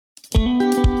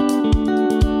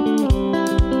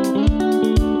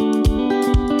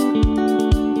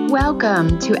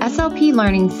Welcome to SLP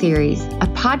Learning Series,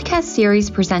 a podcast series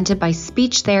presented by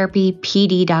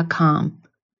SpeechTherapyPD.com.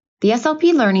 The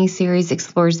SLP Learning Series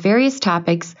explores various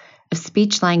topics of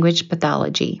speech-language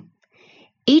pathology.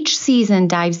 Each season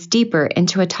dives deeper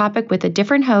into a topic with a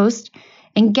different host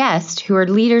and guest who are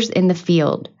leaders in the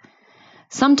field.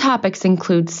 Some topics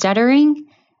include stuttering,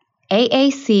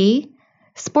 AAC,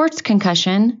 sports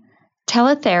concussion,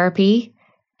 teletherapy,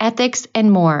 ethics, and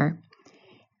more.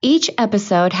 Each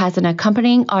episode has an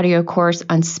accompanying audio course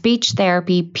on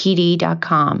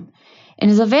SpeechTherapyPD.com and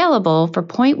is available for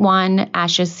 0.1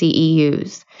 ASHA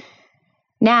CEUs.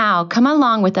 Now, come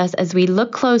along with us as we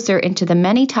look closer into the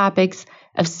many topics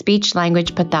of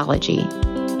speech-language pathology.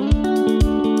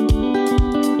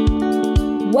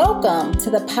 Welcome to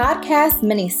the podcast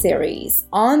mini-series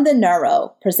On the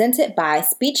Neuro, presented by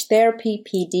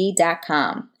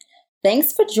SpeechTherapyPD.com.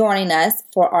 Thanks for joining us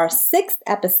for our 6th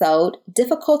episode,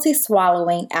 Difficulty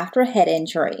Swallowing After Head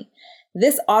Injury.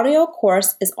 This audio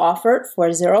course is offered for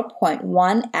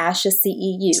 0.1 ASHA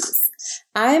CEUs.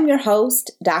 I am your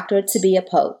host, Dr. Tabia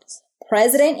Pope,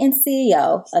 President and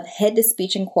CEO of Head to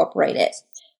Speech Incorporated.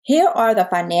 Here are the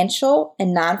financial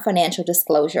and non-financial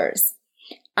disclosures.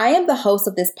 I am the host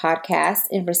of this podcast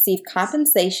and receive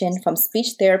compensation from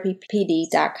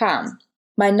SpeechTherapyPD.com.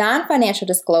 My non-financial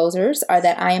disclosures are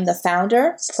that I am the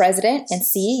founder, president, and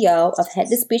CEO of Head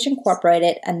to Speech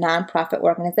Incorporated, a nonprofit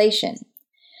organization.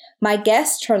 My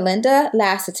guest, Terlenda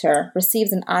Lassiter,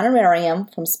 receives an honorarium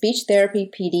from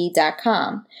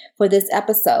SpeechTherapyPD.com for this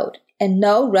episode, and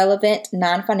no relevant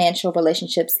non-financial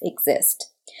relationships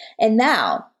exist. And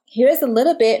now, here's a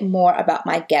little bit more about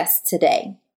my guest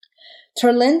today.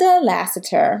 Terlenda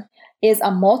Lassiter is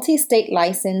a multi-state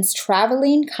licensed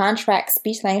traveling contract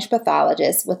speech-language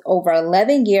pathologist with over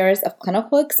 11 years of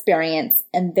clinical experience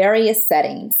in various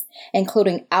settings,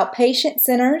 including outpatient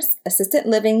centers, assisted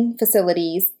living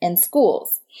facilities, and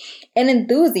schools. An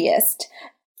enthusiast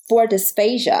for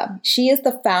dysphagia, she is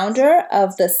the founder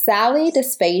of the Sally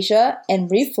Dysphagia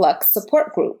and Reflux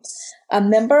Support Group, a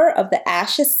member of the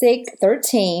ASHA SIG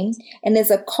 13, and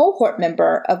is a cohort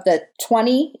member of the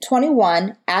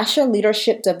 2021 ASHA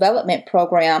Leadership Development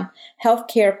Program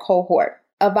Healthcare Cohort.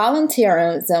 A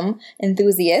volunteerism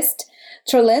enthusiast,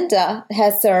 Terlenda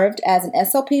has served as an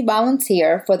SLP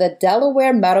volunteer for the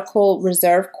Delaware Medical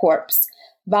Reserve Corps,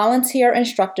 volunteer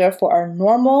instructor for our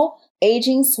normal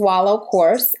Aging Swallow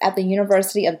course at the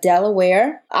University of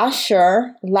Delaware,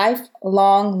 ASHA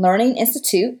Lifelong Learning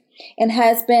Institute, and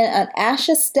has been an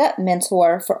ASHA STEP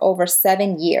mentor for over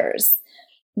 7 years.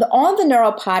 The On the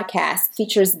Neuro podcast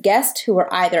features guests who are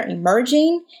either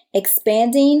emerging,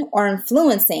 expanding, or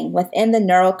influencing within the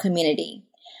neuro community,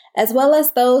 as well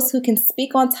as those who can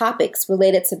speak on topics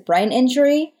related to brain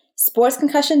injury, sports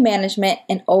concussion management,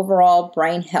 and overall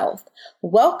brain health.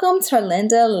 Welcome,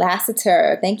 Terlenda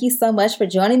Lassiter. Thank you so much for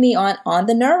joining me on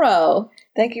the Neuro.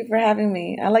 Thank you for having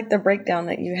me. I like the breakdown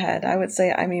that you had. I would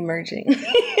say I'm emerging.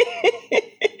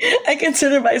 I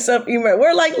consider myself emerging.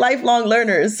 We're like lifelong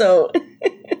learners, so.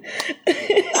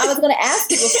 I was going to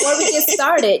ask you before we get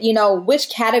started, which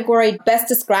category best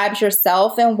describes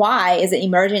yourself and why? Is it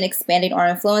emerging, expanding, or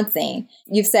influencing?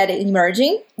 You've said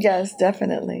emerging? Yes,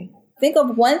 definitely. Think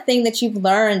of one thing that you've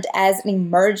learned as an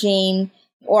emerging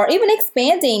or even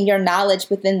expanding your knowledge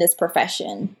within this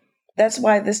profession. That's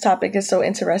why this topic is so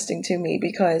interesting to me,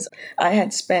 because I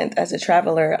had spent, as a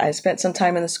traveler, I spent some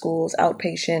time in the schools,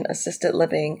 outpatient, assisted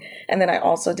living, and then I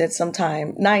also did some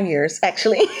time, 9 years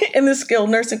actually, in the skilled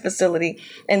nursing facility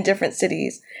in different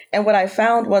cities. And what I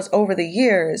found was over the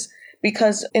years,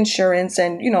 because insurance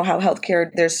and how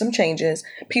healthcare, there's some changes,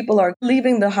 people are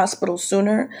leaving the hospital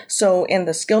sooner. So in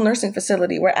the skilled nursing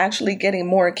facility, we're actually getting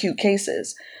more acute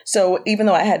cases. So even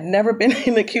though I had never been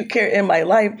in acute care in my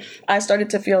life, I started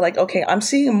to feel like, okay, I'm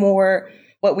seeing more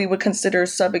what we would consider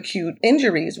subacute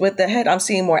injuries with the head. I'm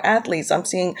seeing more athletes. I'm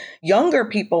seeing younger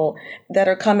people that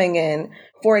are coming in.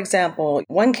 For example,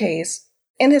 one case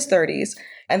in his 30s,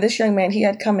 and this young man, he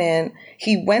had come in,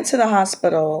 he went to the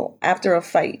hospital after a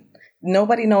fight.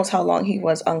 Nobody knows how long he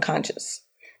was unconscious.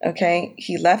 Okay.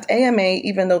 He left AMA,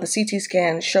 even though the CT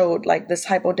scan showed like this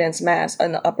hypodense mass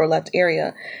in the upper left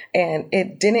area, and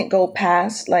it didn't go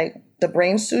past like the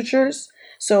brain sutures.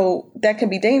 So that can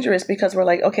be dangerous because we're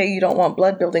like, okay, you don't want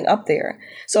blood building up there.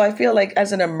 So I feel like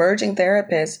as an emerging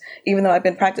therapist, even though I've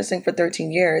been practicing for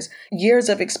 13 years, years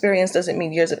of experience doesn't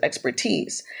mean years of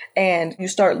expertise. And you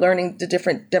start learning the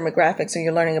different demographics and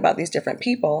you're learning about these different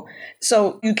people.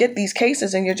 So you get these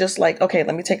cases and you're just like, okay,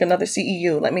 let me take another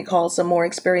CEU. Let me call some more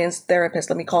experienced therapists.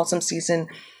 Let me call some seasoned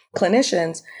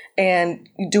clinicians and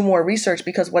do more research,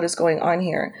 because what is going on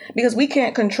here? Because we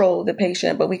can't control the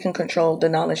patient, but we can control the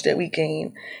knowledge that we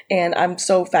gain. And I'm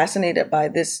so fascinated by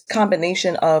this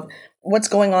combination of what's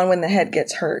going on when the head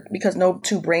gets hurt, because no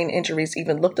two brain injuries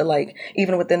even looked alike,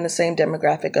 even within the same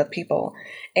demographic of people.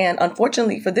 And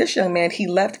unfortunately for this young man, he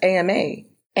left AMA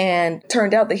and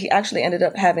turned out that he actually ended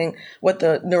up having what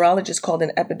the neurologist called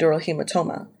an epidural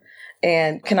hematoma.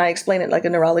 And can I explain it like a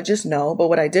neurologist? No. But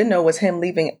what I did know was him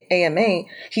leaving AMA,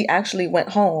 he actually went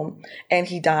home and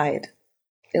he died.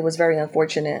 It was very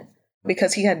unfortunate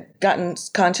because he had gotten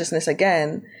consciousness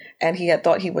again and he had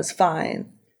thought he was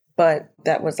fine. But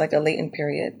that was like a latent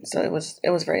period. So it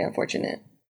was very unfortunate.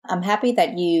 I'm happy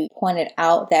that you pointed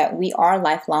out that we are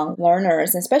lifelong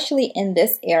learners, especially in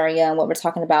this area. And what we're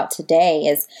talking about today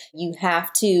is you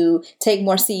have to take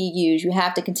more CEUs. You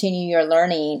have to continue your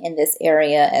learning in this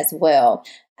area as well.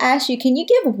 Ashley, can you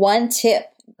give one tip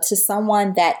to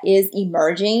someone that is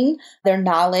emerging their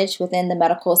knowledge within the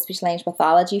medical speech language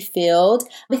pathology field?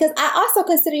 Because I also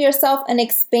consider yourself an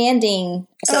expanding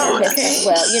therapist as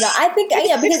well. You know, I think,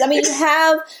 because you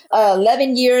have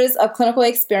 11 years of clinical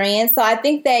experience. So I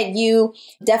think that you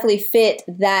definitely fit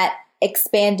that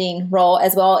expanding role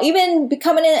as well, even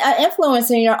becoming an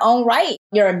influencer in your own right.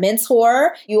 You're a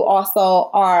mentor. You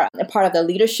also are a part of the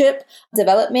leadership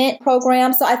development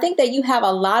program. So I think that you have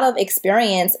a lot of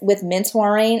experience with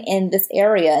mentoring in this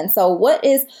area. And so what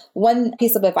is one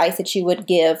piece of advice that you would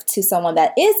give to someone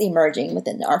that is emerging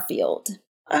within our field?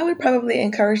 I would probably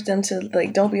encourage them to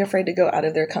don't be afraid to go out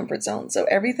of their comfort zone. So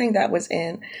everything that was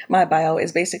in my bio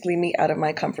is basically me out of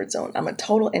my comfort zone. I'm a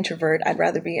total introvert. I'd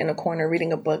rather be in a corner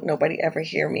reading a book. Nobody ever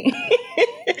hear me.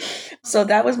 So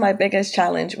that was my biggest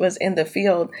challenge, was in the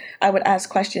field. I would ask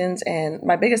questions, and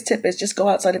my biggest tip is just go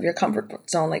outside of your comfort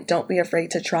zone. Don't be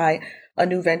afraid to try a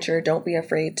new venture. Don't be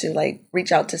afraid to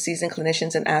reach out to seasoned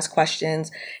clinicians and ask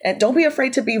questions, and don't be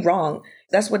afraid to be wrong.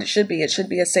 That's what it should be. It should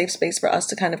be a safe space for us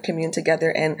to kind of commune together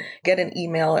and get an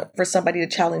email for somebody to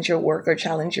challenge your work or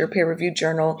challenge your peer-reviewed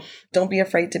journal. Don't be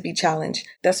afraid to be challenged.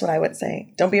 That's what I would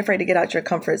say. Don't be afraid to get out your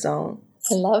comfort zone.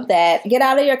 I love that. Get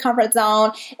out of your comfort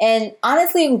zone. And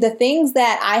honestly, the things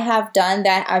that I have done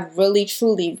that I've really,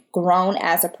 truly grown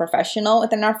as a professional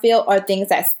within our field are things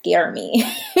that scare me.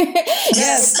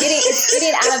 Yes. It's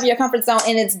getting out of your comfort zone,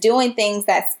 and it's doing things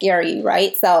that scare you,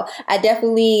 right? So I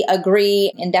definitely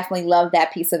agree and definitely love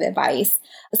that piece of advice.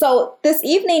 So this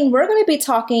evening, we're going to be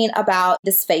talking about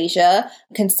dysphagia,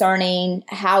 concerning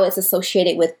how it's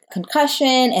associated with concussion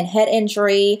and head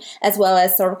injury, as well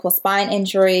as cervical spine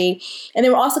injury. And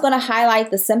then we're also going to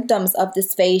highlight the symptoms of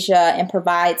dysphagia and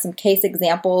provide some case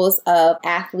examples of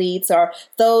athletes or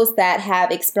those that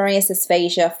have experienced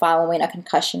dysphagia following a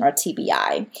concussion or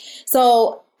TBI.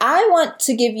 So I want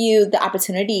to give you the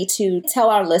opportunity to tell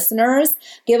our listeners,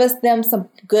 give them some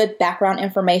good background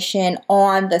information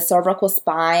on the cervical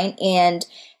spine and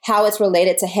how it's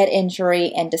related to head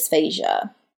injury and dysphagia.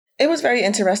 It was very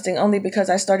interesting only because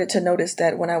I started to notice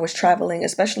that when I was traveling,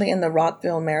 especially in the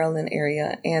Rockville, Maryland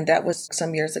area, and that was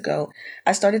some years ago,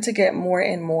 I started to get more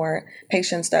and more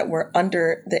patients that were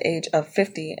under the age of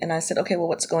 50. And I said, okay, well,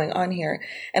 what's going on here?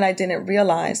 And I didn't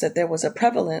realize that there was a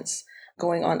prevalence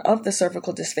going on of the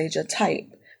cervical dysphagia type.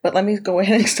 But let me go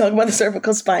ahead and talk about the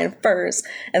cervical spine first,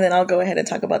 and then I'll go ahead and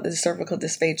talk about the cervical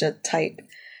dysphagia type.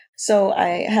 So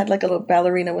I had a little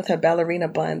ballerina with her ballerina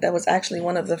bun. That was actually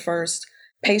one of the first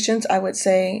patients, I would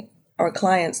say, or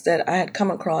clients that I had come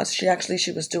across. She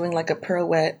was doing a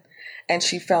pirouette, and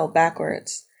she fell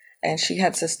backwards, and she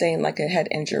had sustained a head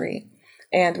injury.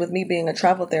 And with me being a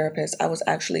travel therapist, I was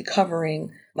actually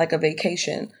covering a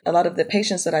vacation. A lot of the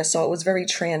patients that I saw, it was very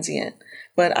transient,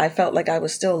 but I felt like I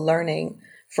was still learning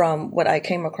from what I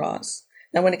came across.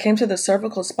 Now, when it came to the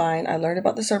cervical spine, I learned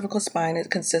about the cervical spine.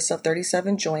 It consists of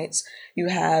 37 joints. You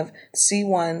have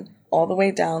C1 all the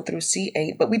way down through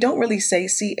C8, but we don't really say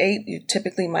C8. You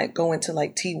typically might go into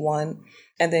T1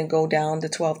 and then go down the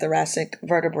 12 thoracic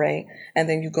vertebrae, and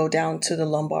then you go down to the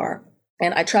lumbar.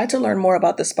 And I tried to learn more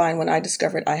about the spine when I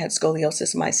discovered I had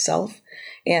scoliosis myself.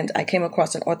 And I came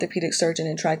across an orthopedic surgeon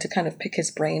and tried to kind of pick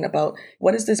his brain about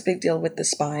what is this big deal with the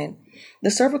spine.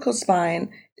 The cervical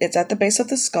spine, it's at the base of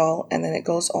the skull, and then it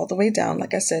goes all the way down,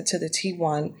 like I said, to the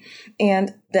T1.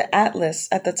 And the atlas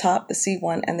at the top, the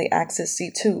C1, and the axis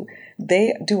C2,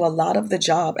 they do a lot of the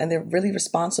job, and they're really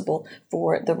responsible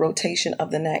for the rotation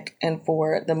of the neck and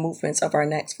for the movements of our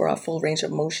necks, for our full range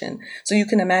of motion. So you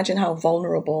can imagine how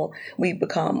vulnerable we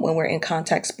become when we're in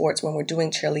contact sports, when we're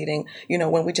doing cheerleading,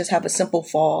 when we just have a simple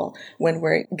fall, when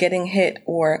we're getting hit,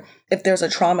 or if there's a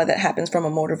trauma that happens from a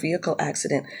motor vehicle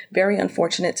accident. Very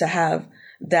unfortunate to have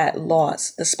that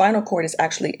loss. The spinal cord is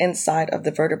actually inside of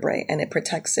the vertebrae and it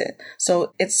protects it.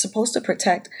 So it's supposed to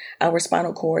protect our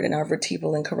spinal cord and our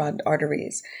vertebral and carotid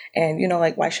arteries. And,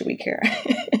 like, why should we care?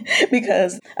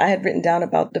 Because I had written down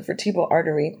about the vertebral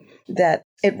artery that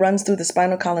it runs through the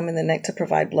spinal column in the neck to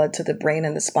provide blood to the brain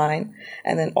and the spine.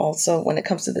 And then also when it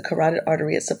comes to the carotid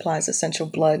artery, it supplies essential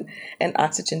blood and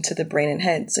oxygen to the brain and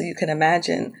head. So you can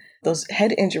imagine those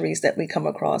head injuries that we come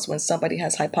across when somebody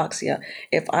has hypoxia.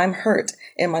 If I'm hurt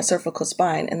in my cervical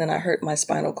spine and then I hurt my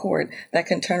spinal cord, that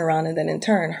can turn around and then in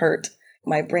turn hurt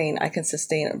my brain. I can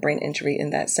sustain a brain injury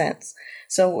in that sense.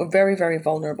 So we're very, very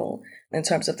vulnerable in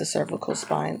terms of the cervical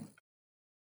spine.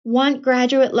 Want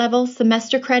graduate level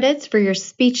semester credits for your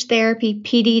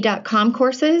speechtherapypd.com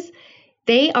courses?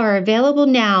 They are available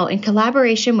now in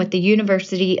collaboration with the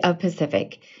University of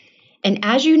Pacific. And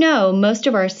as you know, most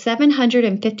of our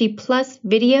 750 plus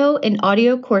video and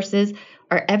audio courses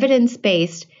are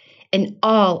evidence-based and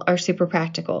all are super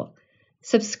practical.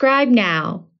 Subscribe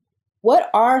now. What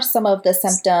are some of the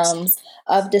symptoms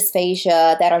of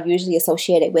dysphagia that are usually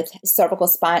associated with cervical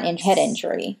spine and head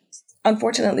injury?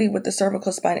 Unfortunately, with the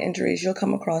cervical spine injuries, you'll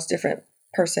come across different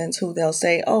persons who they'll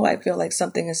say, oh, I feel like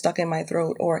something is stuck in my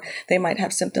throat, or they might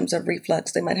have symptoms of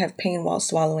reflux. They might have pain while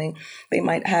swallowing. They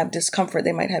might have discomfort.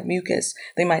 They might have mucus.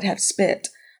 They might have spit.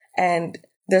 And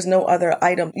there's no other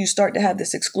item. You start to have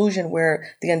this exclusion where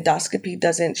the endoscopy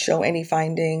doesn't show any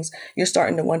findings. You're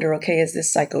starting to wonder, okay, is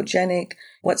this psychogenic?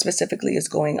 What specifically is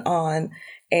going on?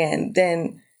 And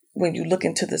then when you look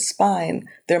into the spine,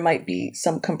 there might be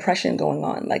some compression going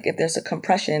on. Like if there's a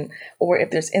compression or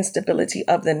if there's instability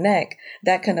of the neck,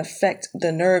 that can affect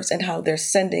the nerves and how they're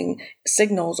sending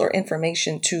signals or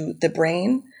information to the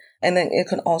brain. And then it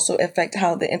can also affect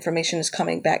how the information is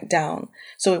coming back down.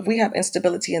 So if we have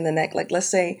instability in the neck, like let's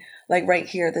say, like right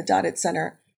here, the dotted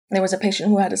center, there was a patient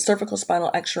who had a cervical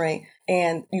spinal x-ray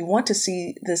and you want to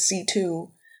see the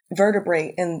C2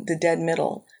 vertebrae in the dead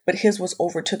middle, but his was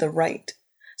over to the right.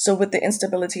 So with the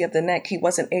instability of the neck, he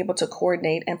wasn't able to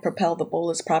coordinate and propel the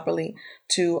bolus properly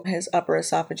to his upper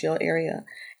esophageal area,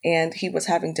 and he was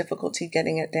having difficulty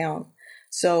getting it down.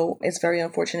 So it's very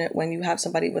unfortunate when you have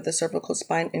somebody with a cervical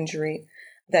spine injury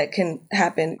that can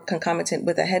happen concomitant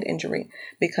with a head injury,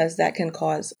 because that can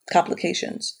cause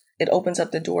complications. It opens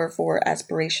up the door for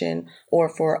aspiration or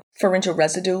for pharyngeal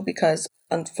residue, because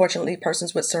unfortunately,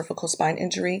 persons with cervical spine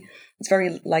injury, it's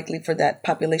very likely for that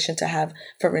population to have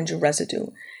pharyngeal residue.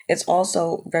 It's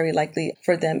also very likely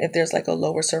for them, if there's like a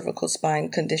lower cervical spine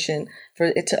condition, for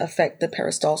it to affect the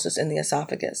peristalsis in the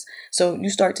esophagus. So you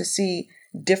start to see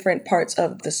different parts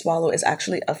of the swallow is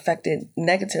actually affected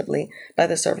negatively by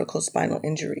the cervical spinal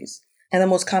injuries. And the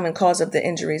most common cause of the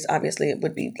injuries, obviously, it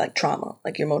would be like trauma,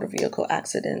 like your motor vehicle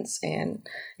accidents and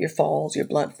your falls, your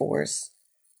blunt force,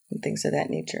 and things of that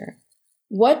nature.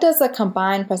 What does a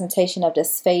combined presentation of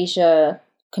dysphagia,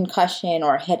 concussion,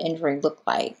 or head injury look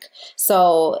like?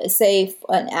 So say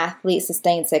an athlete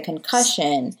sustains a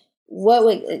concussion, what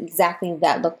would exactly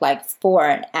that look like for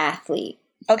an athlete?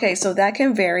 Okay, so that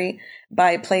can vary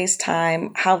by place,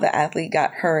 time, how the athlete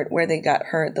got hurt, where they got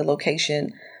hurt, the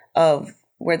location of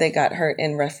where they got hurt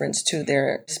in reference to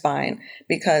their spine,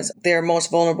 because their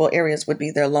most vulnerable areas would be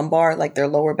their lumbar, like their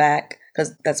lower back,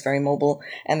 because that's very mobile,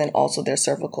 and then also their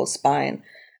cervical spine.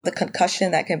 The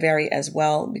concussion, that can vary as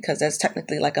well, because that's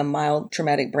technically like a mild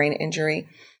traumatic brain injury,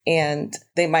 and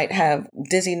they might have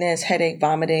dizziness, headache,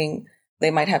 vomiting, they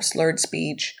might have slurred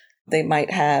speech, they might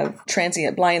have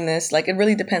transient blindness. Like it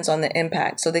really depends on the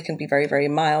impact. So they can be very, very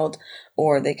mild,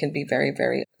 or they can be very,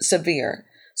 very severe.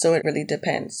 So it really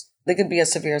depends. They can be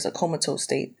as severe as a comatose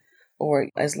state, or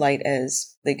as light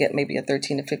as they get maybe a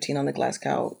 13 to 15 on the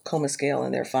Glasgow coma scale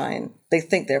and they're fine. They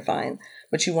think they're fine,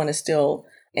 but you want to still,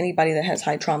 anybody that has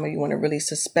high trauma, you want to really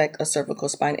suspect a cervical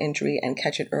spine injury and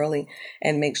catch it early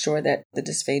and make sure that the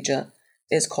dysphagia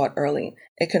is caught early.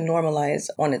 It can normalize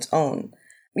on its own.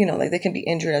 Like they can be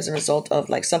injured as a result of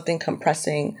like something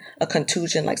compressing, a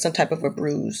contusion, like some type of a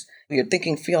bruise. You're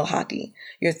thinking field hockey,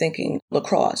 you're thinking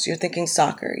lacrosse, you're thinking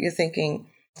soccer, you're thinking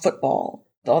football,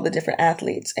 all the different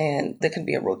athletes. And there can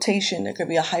be a rotation, there could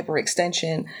be a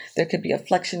hyperextension, there could be a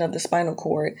flexion of the spinal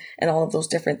cord, and all of those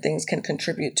different things can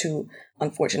contribute to,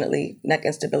 unfortunately, neck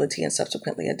instability and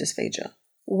subsequently a dysphagia.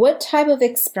 What type of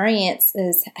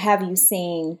experiences have you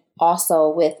seen also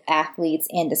with athletes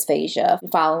and dysphagia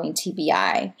following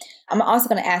TBI? I'm also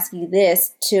going to ask you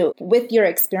this too. With your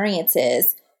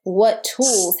experiences, what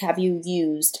tools have you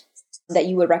used that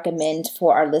you would recommend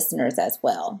for our listeners as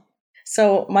well?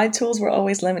 So my tools were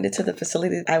always limited to the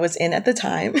facility I was in at the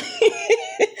time.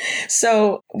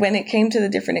 So when it came to the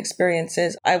different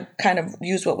experiences, I kind of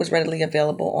used what was readily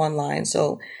available online.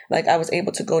 So like I was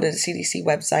able to go to the CDC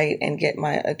website and get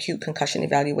my acute concussion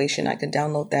evaluation. I could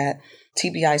download that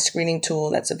TBI screening tool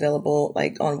that's available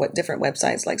like on what different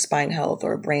websites like Spine Health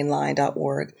or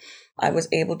brainline.org. I was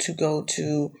able to go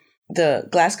to the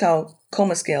Glasgow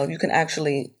Coma Scale. You can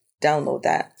actually download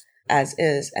that as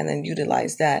is and then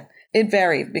utilize that. It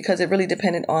varied because it really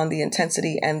depended on the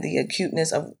intensity and the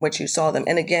acuteness of what you saw them.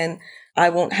 And again, I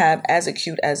won't have as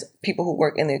acute as people who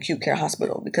work in the acute care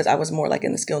hospital because I was more like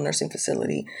in the skilled nursing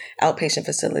facility, outpatient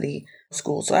facility,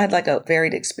 school. So I had like a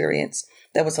varied experience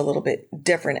that was a little bit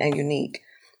different and unique.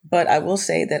 But I will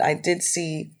say that I did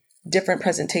see different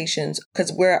presentations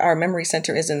because where our memory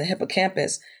center is in the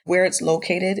hippocampus, where it's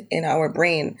located in our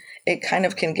brain, it kind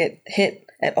of can get hit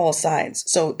at all sides.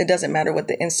 So it doesn't matter what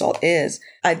the insult is.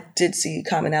 I did see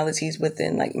commonalities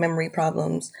within like memory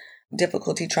problems,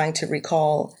 difficulty trying to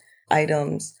recall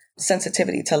items,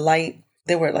 sensitivity to light.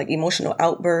 There were like emotional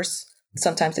outbursts.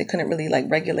 Sometimes they couldn't really like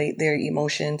regulate their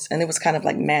emotions and it was kind of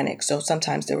like manic. So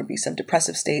sometimes there would be some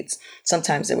depressive states.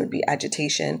 Sometimes there would be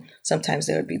agitation. Sometimes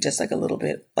there would be just like a little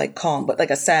bit like calm, but like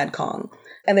a sad calm.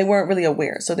 And they weren't really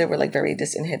aware. So they were like very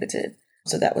disinhibited.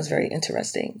 So that was very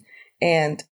interesting.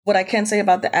 And what I can say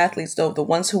about the athletes, though, the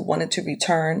ones who wanted to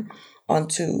return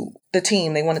onto the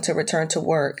team, they wanted to return to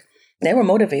work, they were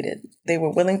motivated. They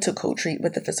were willing to co-treat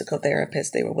with the physical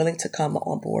therapist. They were willing to come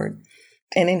on board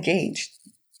and engage.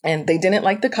 And they didn't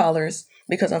like the collars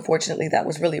because unfortunately that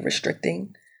was really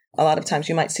restricting. A lot of times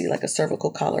you might see like a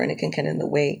cervical collar and it can get in the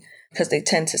way because they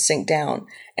tend to sink down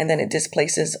and then it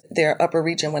displaces their upper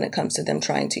region when it comes to them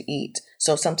trying to eat.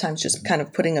 So sometimes just kind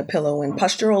of putting a pillow and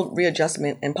postural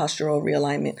readjustment and postural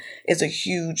realignment is a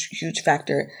huge, huge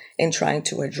factor in trying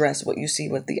to address what you see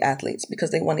with the athletes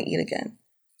because they want to eat again.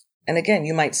 And again,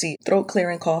 you might see throat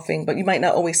clearing coughing, but you might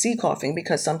not always see coughing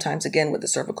because sometimes, again, with the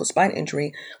cervical spine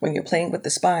injury, when you're playing with the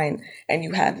spine and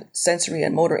you have sensory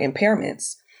and motor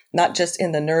impairments, not just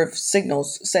in the nerve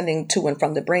signals sending to and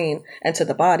from the brain and to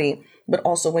the body, but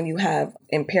also when you have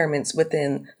impairments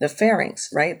within the pharynx,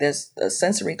 right? There's a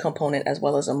sensory component as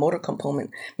well as a motor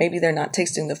component. Maybe they're not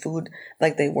tasting the food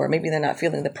like they were. Maybe they're not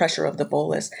feeling the pressure of the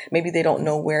bolus. Maybe they don't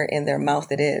know where in their mouth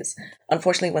it is.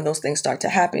 Unfortunately, when those things start to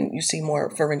happen, you see more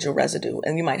pharyngeal residue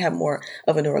and you might have more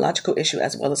of a neurological issue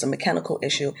as well as a mechanical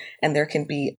issue. And there can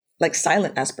be like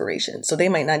silent aspiration. So they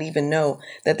might not even know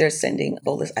that they're sending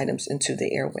bolus items into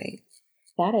the airway.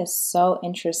 That is so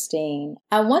interesting.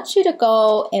 I want you to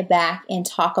go back and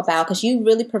talk about, because you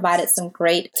really provided some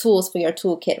great tools for your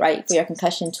toolkit, right? For your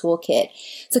concussion toolkit.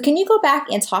 So can you go back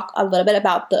and talk a little bit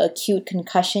about the acute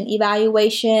concussion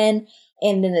evaluation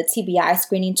and then the TBI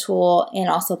screening tool and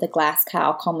also the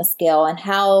Glasgow Coma Scale and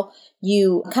how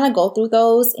you kind of go through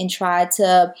those and try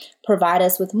to provide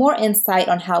us with more insight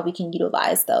on how we can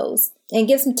utilize those and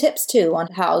give some tips too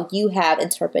on how you have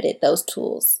interpreted those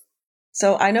tools.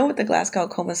 So I know with the Glasgow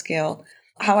Coma Scale,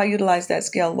 how I utilized that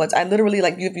scale was I literally,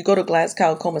 like, if you go to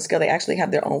Glasgow Coma Scale, they actually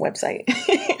have their own website.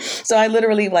 So I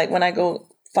literally, like, when I go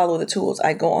follow the tools,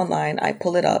 I go online, I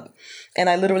pull it up, and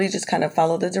I literally just kind of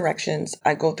follow the directions.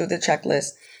 I go through the checklist,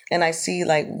 and I see,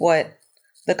 like, what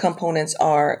the components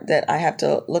are that I have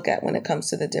to look at when it comes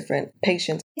to the different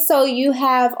patients. So you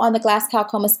have on the Glasgow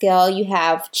Coma Scale, you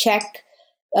have check,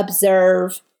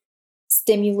 observe,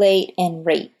 stimulate, and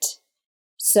rate.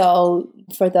 So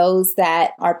for those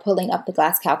that are pulling up the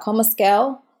Glasgow Coma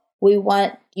Scale, we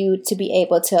want you to be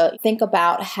able to think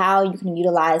about how you can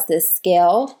utilize this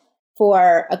scale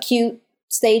for acute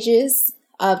stages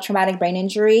of traumatic brain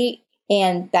injury.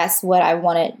 And that's what I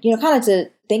wanted, kind of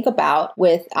to think about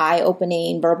with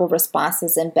eye-opening verbal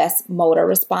responses and best motor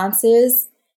responses.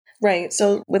 Right.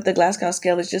 So with the Glasgow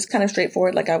scale, it's just kind of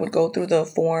straightforward. Like I would go through the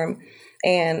form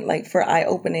and like for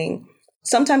eye-opening,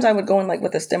 sometimes I would go in like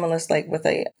with a stimulus, like with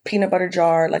a peanut butter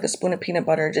jar, like a spoon of peanut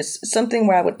butter, just something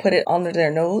where I would put it under their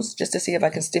nose just to see if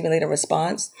I can stimulate a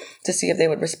response, to see if they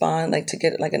would respond, like to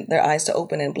get like their eyes to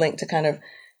open and blink to kind of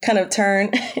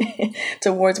turn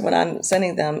towards what I'm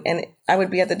sending them. And I would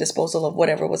be at the disposal of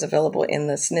whatever was available in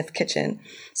the sniff kitchen.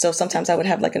 So sometimes I would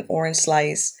have like an orange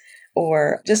slice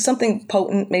or just something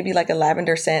potent, maybe like a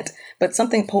lavender scent, but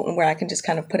something potent where I can just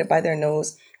kind of put it by their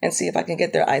nose and see if I can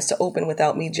get their eyes to open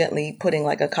without me gently putting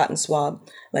like a cotton swab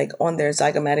like on their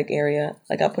zygomatic area.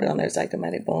 Like I'll put it on their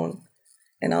zygomatic bone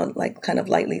and I'll like kind of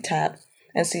lightly tap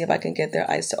and see if I can get their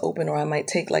eyes to open. Or I might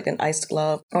take like an iced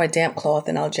glove or a damp cloth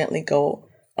and I'll gently go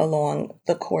along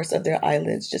the course of their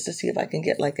eyelids just to see if I can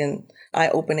get like an eye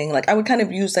opening. Like I would kind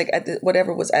of use like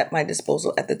whatever was at my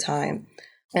disposal at the time.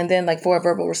 And then like for a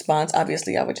verbal response,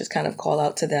 obviously I would just kind of call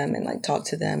out to them and like talk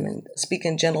to them and speak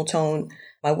in gentle tone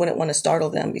I wouldn't want to startle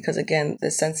them because, again,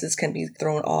 the senses can be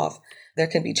thrown off. There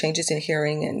can be changes in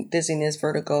hearing and dizziness,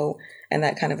 vertigo, and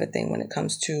that kind of a thing when it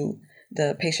comes to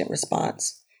the patient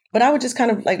response. But I would just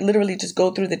kind of like literally just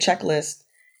go through the checklist.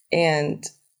 And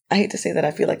I hate to say that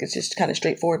I feel like it's just kind of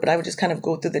straightforward, but I would just kind of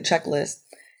go through the checklist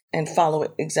and follow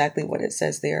it exactly what it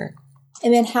says there.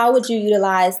 And then how would you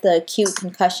utilize the acute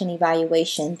concussion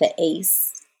evaluation, the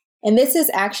ACE? And this is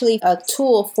actually a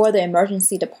tool for the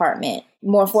emergency department,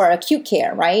 more for acute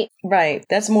care, right? Right.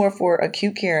 That's more for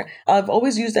acute care. I've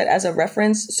always used that as a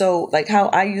reference. So like how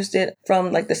I used it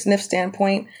from like the sniff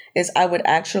standpoint is I would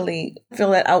actually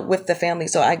fill that out with the family.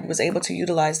 So I was able to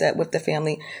utilize that with the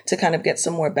family to kind of get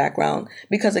some more background.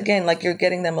 Because again, like you're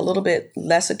getting them a little bit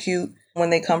less acute when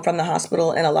they come from the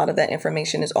hospital, and a lot of that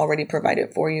information is already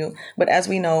provided for you. But as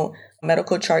we know,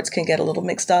 medical charts can get a little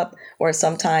mixed up, or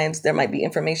sometimes there might be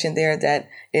information there that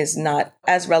is not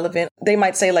as relevant. They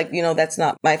might say like, that's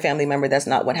not my family member. That's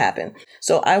not what happened.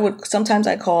 So sometimes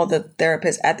I call the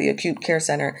therapist at the acute care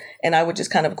center, and I would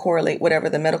just kind of correlate whatever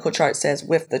the medical chart says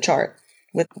with the chart,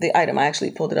 with the item. I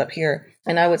actually pulled it up here,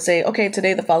 and I would say, okay,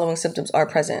 today the following symptoms are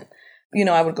present.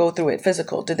 I would go through it.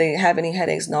 Physical. Did they have any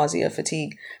headaches, nausea,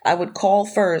 fatigue? I would call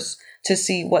first to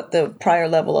see what the prior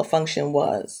level of function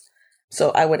was.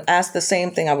 So I would ask the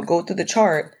same thing. I would go through the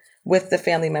chart with the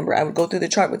family member. I would go through the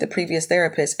chart with the previous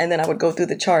therapist. And then I would go through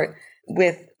the chart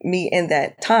with me in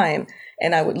that time.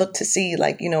 And I would look to see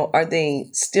like, are they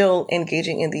still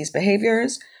engaging in these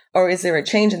behaviors? Or is there a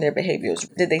change in their behaviors?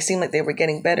 Did they seem like they were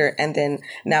getting better? And then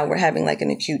now we're having like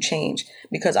an acute change?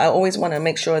 Because I always want to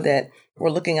make sure that we're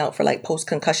looking out for like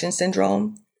post-concussion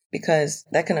syndrome, because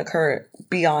that can occur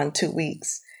beyond 2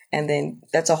 weeks. And then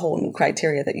that's a whole new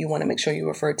criteria that you want to make sure you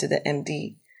refer to the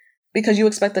MD, because you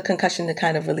expect the concussion to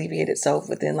kind of alleviate itself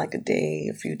within like a day,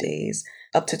 a few days,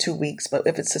 up to 2 weeks. But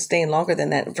if it's sustained longer than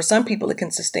that, for some people, it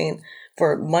can sustain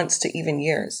for months to even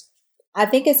years. I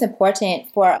think it's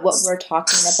important for what we're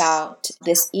talking about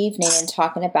this evening and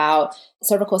talking about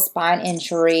cervical spine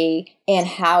injury and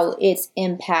how it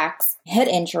impacts head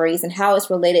injuries and how it's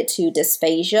related to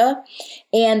dysphagia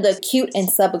and the acute and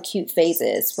subacute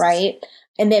phases, right?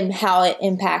 And then how it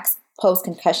impacts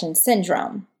post-concussion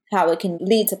syndrome, how it can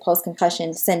lead to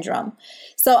post-concussion syndrome.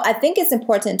 So I think it's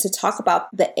important to talk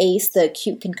about the ACE, the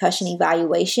acute concussion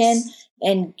evaluation,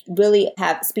 and really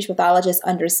have speech pathologists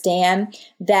understand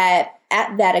that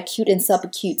at that acute and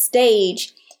subacute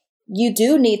stage, you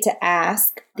do need to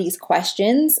ask these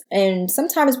questions. And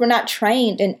sometimes we're not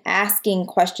trained in asking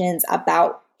questions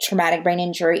about traumatic brain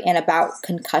injury and about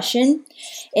concussion.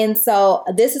 And so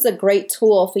this is a great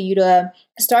tool for you to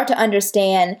start to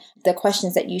understand the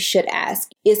questions that you should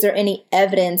ask. Is there any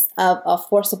evidence of a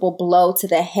forcible blow to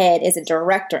the head? Is it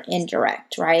direct or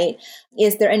indirect, right?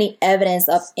 Is there any evidence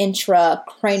of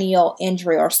intracranial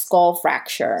injury or skull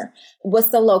fracture? What's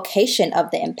the location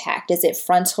of the impact? Is it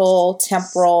frontal,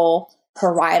 temporal,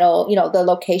 parietal, the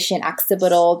location,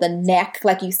 occipital, the neck,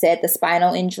 like you said, the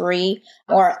spinal injury,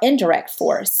 or indirect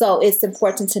force? So it's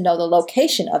important to know the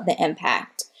location of the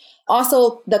impact.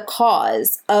 Also, the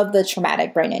cause of the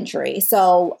traumatic brain injury.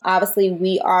 So obviously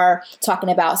we are talking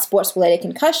about sports-related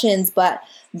concussions, but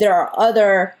there are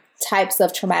other types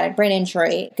of traumatic brain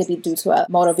injury. It could be due to a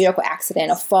motor vehicle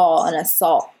accident, a fall, an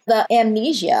assault. The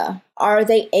amnesia, are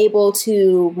they able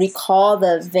to recall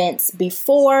the events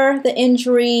before the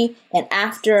injury and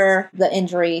after the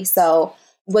injury? So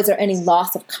was there any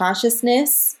loss of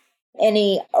consciousness?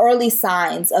 Any early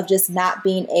signs of just not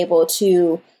being able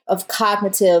to, of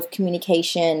cognitive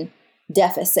communication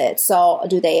deficit? So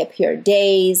do they appear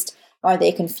dazed? Are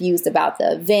they confused about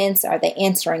the events? Are they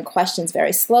answering questions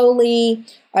very slowly?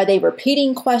 Are they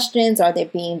repeating questions? Are they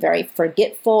being very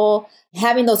forgetful?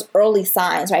 Having those early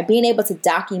signs, right? Being able to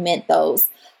document those.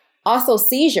 Also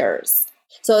seizures.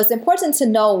 So it's important to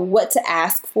know what to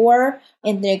ask for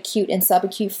in the acute and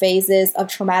subacute phases of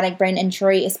traumatic brain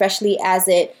injury, especially as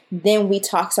then we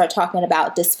start talking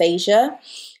about dysphagia.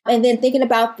 And then thinking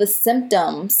about the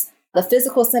symptoms, the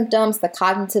physical symptoms, the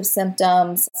cognitive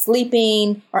symptoms,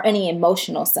 sleeping, or any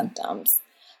emotional symptoms.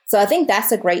 So I think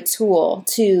that's a great tool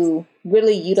to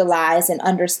really utilize and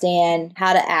understand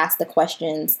how to ask the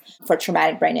questions for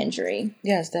traumatic brain injury.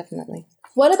 Yes, definitely.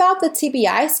 What about the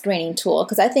TBI screening tool?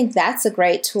 Because I think that's a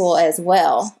great tool as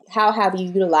well. How have you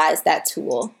utilized that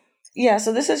tool? Yeah,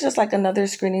 so this is just like another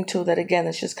screening tool that, again,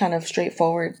 is just kind of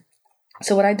straightforward.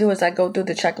 So what I do is I go through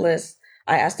the checklist.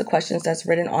 I ask the questions that's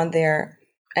written on there,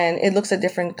 and it looks at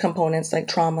different components like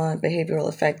trauma, behavioral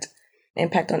effect,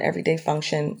 impact on everyday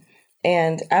function.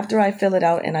 And after I fill it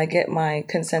out and I get my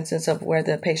consensus of where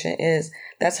the patient is,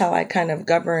 that's how I kind of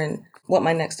govern what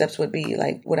my next steps would be.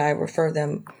 Like, would I refer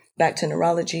them back to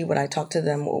neurology? Would I talk to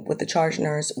them with the charge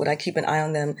nurse? Would I keep an eye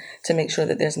on them to make sure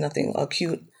that there's nothing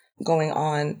acute going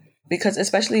on? Because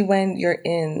especially when you're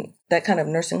in that kind of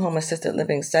nursing home assisted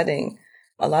living setting,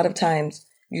 a lot of times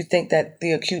you think that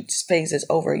the acute phase is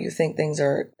over. You think things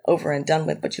are over and done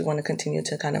with, but you want to continue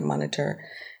to kind of monitor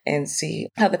and see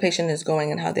how the patient is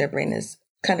going and how their brain is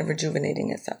kind of rejuvenating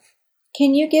itself.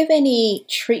 Can you give any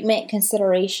treatment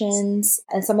considerations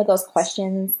and some of those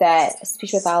questions that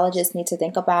speech pathologists need to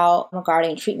think about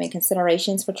regarding treatment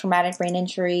considerations for traumatic brain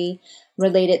injury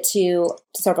related to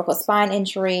cervical spine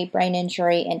injury, brain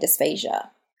injury, and dysphagia?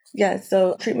 Yeah,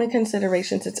 so treatment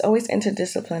considerations, it's always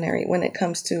interdisciplinary when it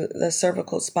comes to the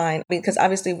cervical spine, because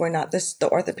obviously we're not the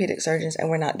orthopedic surgeons and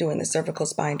we're not doing the cervical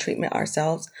spine treatment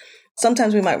ourselves.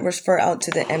 Sometimes we might refer out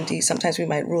to the MD. Sometimes we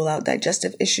might rule out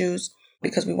digestive issues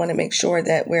because we want to make sure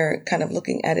that we're kind of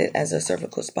looking at it as a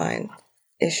cervical spine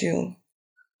issue.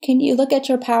 Can you look at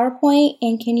your PowerPoint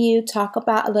and can you talk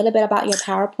about a little bit about your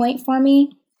PowerPoint for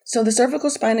me? So the cervical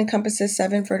spine encompasses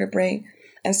 7 vertebrae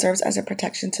and serves as a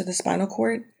protection to the spinal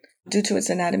cord. Due to its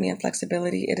anatomy and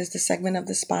flexibility, it is the segment of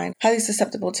the spine highly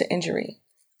susceptible to injury.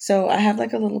 So I have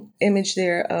like a little image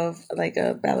there of like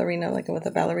a ballerina, like with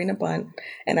a ballerina bun.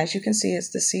 And as you can see, it's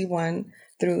the C1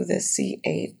 through the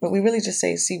C8, but we really just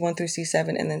say C1 through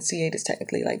C7, and then C8 is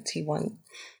technically like T1.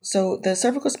 So the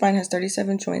cervical spine has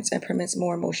 37 joints and permits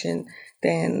more motion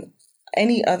than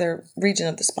any other region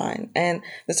of the spine. And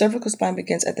the cervical spine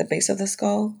begins at the base of the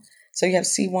skull. So you have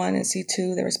C1 and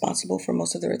C2. They're responsible for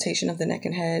most of the rotation of the neck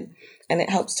and head, and it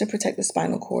helps to protect the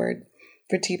spinal cord,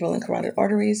 vertebral and carotid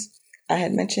arteries. I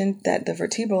had mentioned that the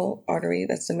vertebral artery,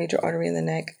 that's the major artery in the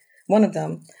neck, one of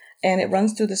them, and it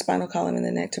runs through the spinal column in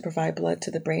the neck to provide blood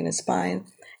to the brain and spine,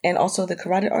 and also the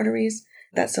carotid arteries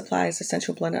that supplies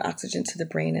essential blood and oxygen to the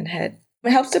brain and head.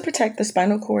 It helps to protect the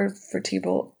spinal cord,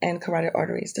 vertebral, and carotid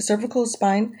arteries. The cervical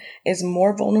spine is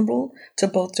more vulnerable to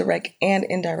both direct and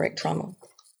indirect trauma.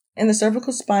 In the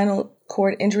cervical spinal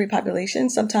cord injury population,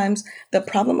 sometimes the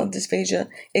problem of dysphagia,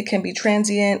 it can be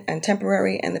transient and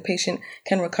temporary, and the patient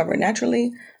can recover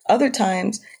naturally. Other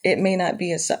times, it may not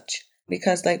be as such,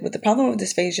 because like with the problem of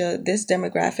dysphagia, this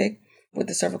demographic with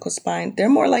the cervical spine, they're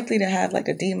more likely to have like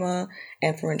edema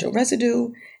and pharyngeal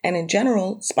residue. And in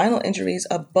general, spinal injuries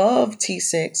above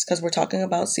T6, because we're talking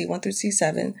about C1 through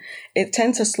C7, it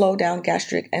tends to slow down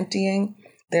gastric emptying.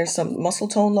 There's some muscle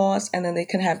tone loss, and then they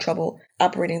can have trouble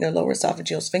operating their lower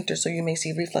esophageal sphincter. So you may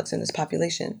see reflux in this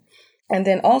population. And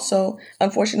then also,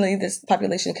 unfortunately, this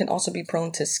population can also be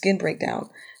prone to skin breakdown.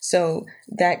 So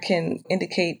that can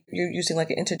indicate you're using like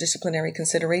an interdisciplinary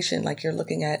consideration, like you're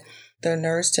looking at their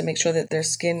nerves to make sure that their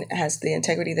skin has the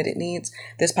integrity that it needs.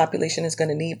 This population is going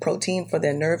to need protein for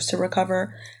their nerves to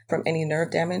recover from any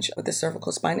nerve damage with the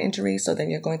cervical spine injury. So then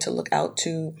you're going to look out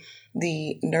to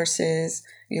the nurses,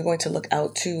 you're going to look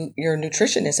out to your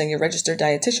nutritionist and your registered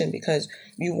dietitian, because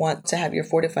you want to have your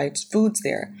fortified foods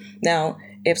there. Now,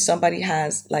 if somebody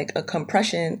has like a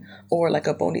compression or like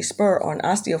a bony spur or an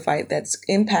osteophyte that's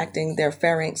impacting their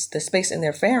pharynx, the space in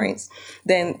their pharynx,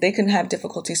 then they can have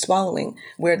difficulty swallowing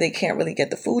where they can't really get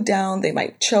the food down. They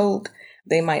might choke.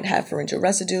 They might have pharyngeal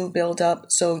residue build up.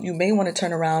 So you may want to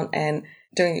turn around and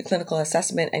during your clinical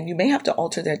assessment, and you may have to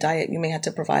alter their diet. You may have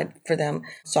to provide for them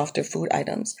softer food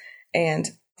items. And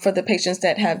for the patients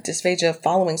that have dysphagia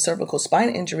following cervical spine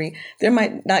injury, there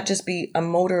might not just be a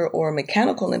motor or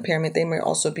mechanical impairment, they may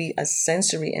also be a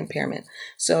sensory impairment.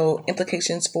 So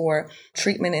implications for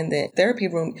treatment in the therapy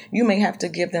room, you may have to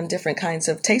give them different kinds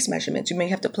of taste measurements. You may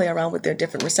have to play around with their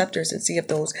different receptors and see if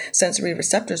those sensory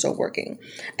receptors are working.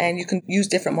 And you can use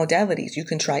different modalities. You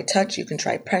can try touch, you can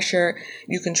try pressure,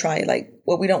 you can try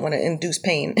we don't want to induce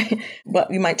pain,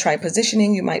 but you might try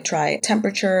positioning, you might try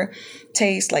temperature,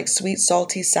 taste, like sweet,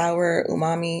 salty, sour,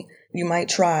 umami. You might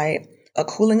try a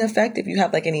cooling effect. If you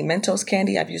have like any Mentos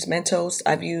candy, I've used Mentos.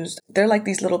 They're like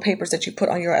these little papers that you put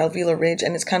on your alveolar ridge,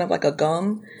 and it's kind of like a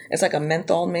gum. It's like a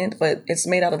menthol mint, but it's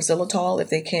made out of xylitol if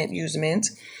they can't use mint.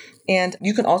 And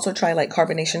you can also try like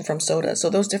carbonation from soda. So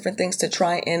those different things to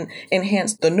try and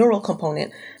enhance the neural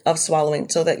component of swallowing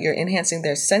so that you're enhancing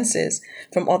their senses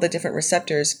from all the different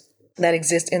receptors that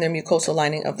exist in their mucosal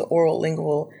lining of the oral,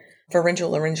 lingual,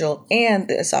 pharyngeal, laryngeal, and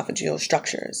the esophageal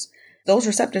structures. Those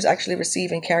receptors actually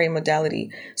receive and carry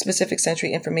modality-specific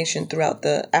sensory information throughout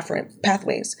the afferent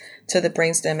pathways to the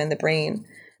brainstem and the brain.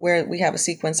 where we have a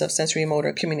sequence of sensory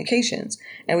motor communications.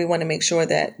 And we want to make sure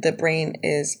that the brain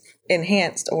is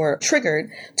enhanced or triggered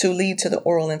to lead to the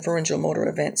oral and pharyngeal motor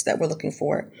events that we're looking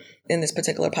for in this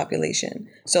particular population.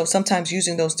 So sometimes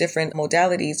using those different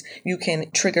modalities, you can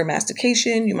trigger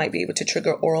mastication, you might be able to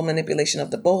trigger oral manipulation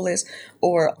of the bolus,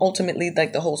 or ultimately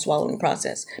like the whole swallowing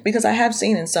process. Because I have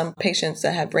seen in some patients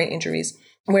that have brain injuries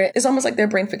where it's almost like their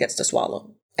brain forgets to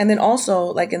swallow. And then also,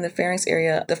 like in the pharynx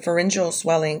area, the pharyngeal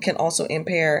swelling can also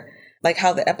impair like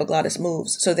how the epiglottis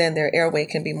moves. So then their airway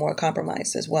can be more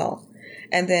compromised as well.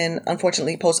 And then,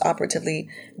 unfortunately, post-operatively,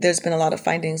 there's been a lot of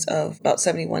findings of about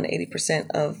 71 to 80%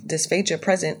 of dysphagia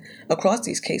present across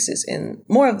these cases in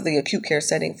more of the acute care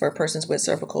setting for persons with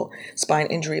cervical spine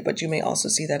injury. But you may also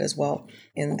see that as well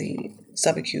in the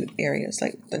subacute areas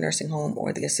like the nursing home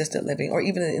or the assisted living or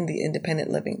even in the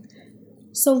independent living.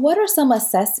 So what are some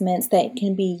assessments that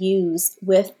can be used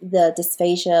with the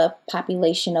dysphagia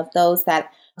population of those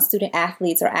that student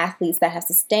athletes or athletes that have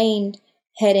sustained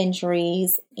head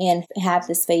injuries and have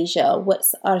dysphagia? What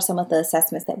are some of the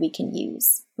assessments that we can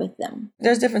use with them?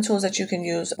 There's different tools that you can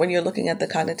use. When you're looking at the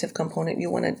cognitive component,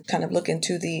 you want to kind of look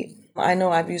into I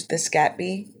know I've used the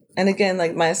SCATB. And again,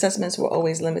 like my assessments were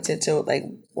always limited to like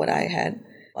what I had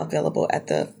available at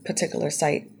the particular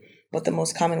site. But the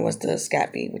most common was the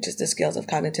SCATB, which is the Scales of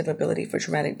Cognitive Ability for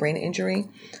Traumatic Brain Injury.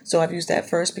 So I've used that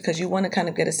first because you want to kind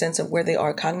of get a sense of where they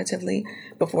are cognitively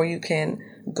before you can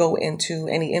go into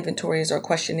any inventories or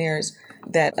questionnaires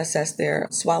that assess their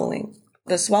swallowing.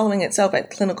 The swallowing itself at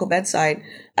clinical bedside,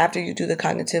 after you do the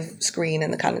cognitive screen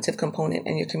and the cognitive component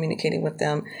and you're communicating with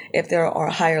them, if there are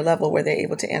a higher level where they're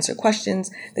able to answer questions,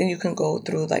 then you can go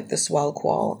through like the swallow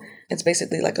qual. It's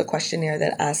basically like a questionnaire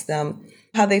that asks them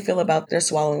how they feel about their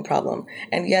swallowing problem.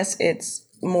 And yes, it's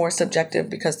more subjective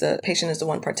because the patient is the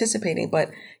one participating,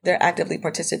 but they're actively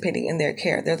participating in their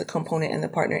care. They're the component and the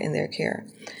partner in their care.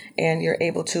 And you're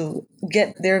able to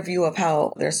get their view of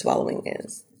how their swallowing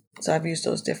is. So I've used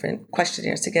those different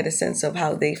questionnaires to get a sense of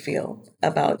how they feel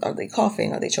about, are they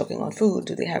coughing? Are they choking on food?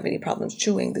 Do they have any problems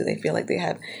chewing? Do they feel like they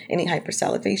have any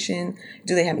hypersalivation?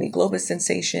 Do they have any globus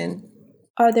sensation?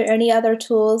 Are there any other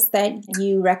tools that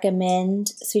you recommend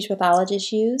speech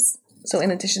pathologists use? So in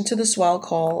addition to the swallow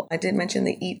call, I did mention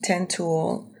the EAT-10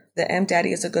 tool. The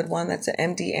MDADI is a good one. That's the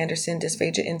MD Anderson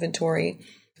Dysphagia Inventory.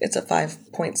 It's a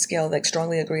 5-point scale, like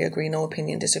strongly agree, agree, no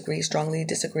opinion, disagree, strongly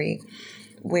disagree,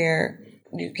 where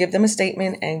you give them a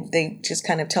statement and they just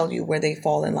kind of tell you where they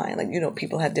fall in line. Like,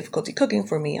 people have difficulty cooking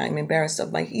for me. I'm embarrassed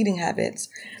of my eating habits.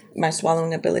 My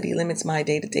swallowing ability limits my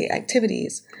day-to-day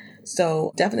activities.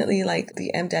 So definitely like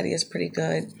the MDADI is pretty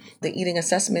good. The eating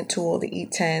assessment tool, the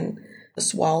EAT-10, the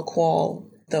swallow qual,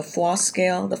 the FOSS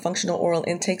scale, the functional oral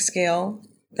intake scale.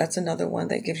 That's another one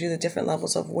that gives you the different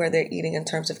levels of where they're eating in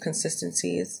terms of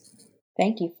consistencies.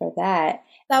 Thank you for that.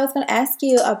 I was going to ask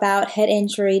you about head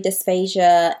injury,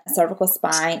 dysphagia, cervical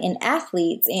spine in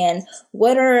athletes, and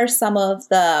what are some of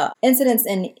the incidents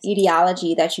in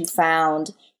etiology that you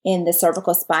found in the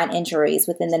cervical spine injuries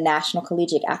within the National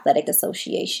Collegiate Athletic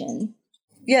Association?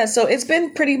 Yeah, so it's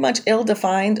been pretty much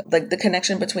ill-defined, like the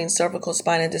connection between cervical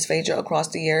spine and dysphagia across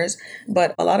the years.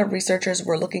 But a lot of researchers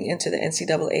were looking into the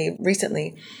NCAA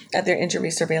recently at their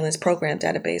injury surveillance program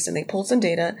database, and they pulled some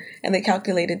data and they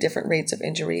calculated different rates of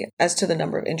injury as to the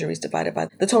number of injuries divided by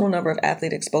the total number of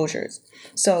athlete exposures.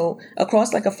 So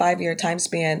across like a 5-year time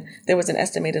span, there was an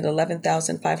estimated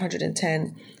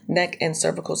 11,510 neck and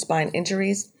cervical spine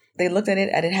injuries. They looked at it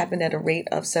and it happened at a rate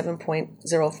of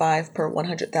 7.05 per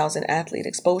 100,000 athlete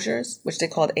exposures, which they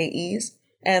called AEs.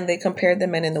 And they compared the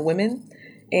men and the women.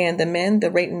 And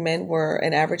the rate in men were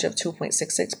an average of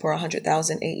 2.66 per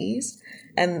 100,000 AEs.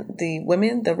 And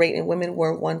the rate in women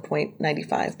were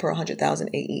 1.95 per 100,000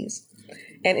 AEs.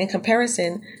 And in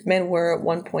comparison, men were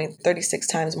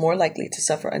 1.36 times more likely to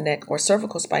suffer a neck or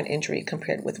cervical spine injury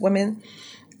compared with women.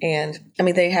 And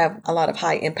they have a lot of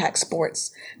high impact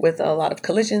sports with a lot of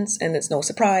collisions. And it's no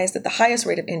surprise that the highest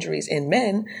rate of injuries in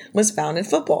men was found in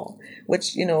football,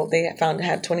 which, they found to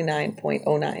have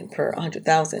 29.09 per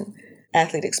 100,000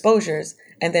 athlete exposures.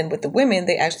 And then with the women,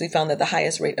 they actually found that the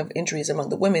highest rate of injuries among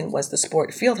the women was the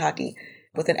sport field hockey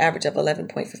with an average of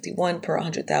 11.51 per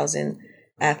 100,000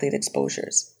 athlete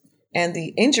exposures. And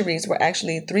the injuries were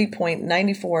actually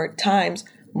 3.94 times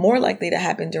more likely to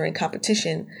happen during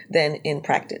competition than in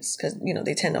practice because,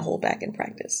 they tend to hold back in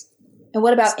practice. And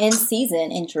what about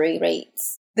in-season injury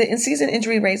rates? The in-season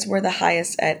injury rates were the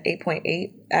highest at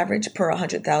 8.8 average per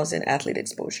 100,000 athlete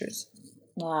exposures.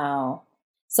 Wow.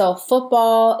 So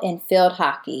football and field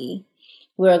hockey,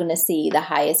 we're going to see the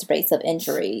highest rates of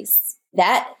injuries.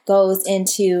 That goes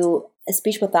into a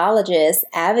speech pathologist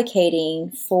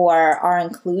advocating for our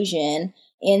inclusion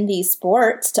in these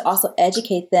sports to also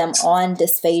educate them on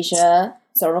dysphagia,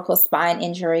 cervical spine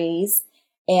injuries,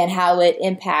 and how it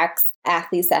impacts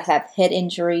athletes that have head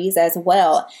injuries as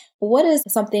well. What is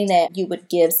something that you would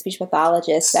give speech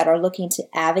pathologists that are looking to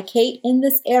advocate in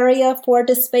this area for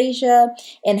dysphagia,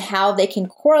 and how they can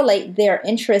correlate their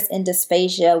interest in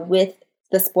dysphagia with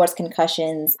the sports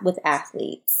concussions with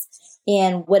athletes?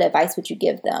 And what advice would you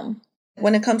give them?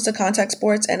 When it comes to contact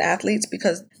sports and athletes,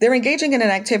 because they're engaging in an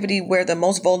activity where the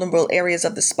most vulnerable areas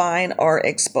of the spine are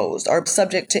exposed, are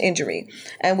subject to injury,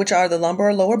 and which are the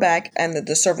lumbar lower back and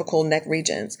the cervical neck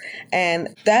regions.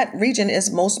 And that region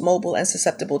is most mobile and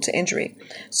susceptible to injury.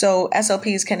 So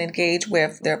SLPs can engage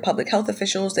with their public health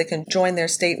officials. They can join their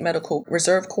state medical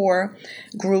reserve corps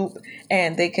group,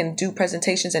 and they can do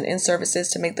presentations and in-services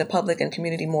to make the public and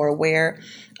community more aware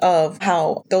of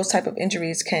how those type of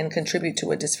injuries can contribute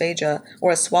to a dysphagia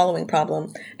or a swallowing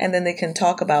problem. And then they can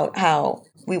talk about how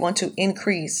we want to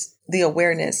increase the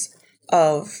awareness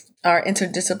of our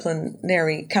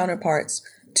interdisciplinary counterparts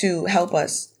to help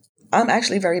us. I'm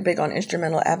actually very big on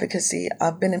instrumental advocacy.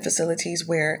 I've been in facilities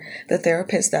where the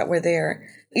therapists that were there,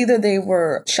 either they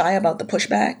were shy about the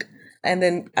pushback, and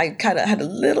then I kind of had a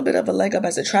little bit of a leg up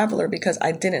as a traveler because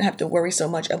I didn't have to worry so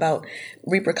much about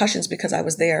repercussions because I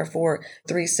was there for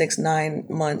 3, 6, 9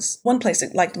 months. One place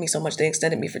that liked me so much, they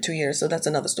extended me for 2 years. So that's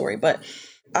another story. But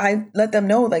I let them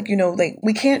know,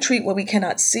 we can't treat what we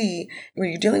cannot see.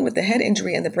 When you're dealing with the head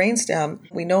injury and the brainstem,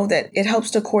 we know that it helps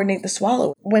to coordinate the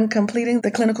swallow. When completing the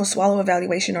clinical swallow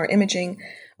evaluation or imaging,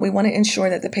 we want to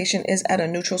ensure that the patient is at a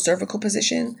neutral cervical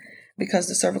position, because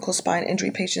the cervical spine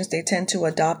injury patients, they tend to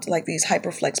adopt like these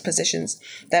hyperflex positions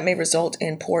that may result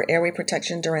in poor airway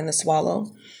protection during the swallow.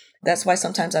 That's why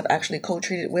sometimes I've actually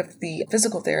co-treated with the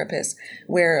physical therapist,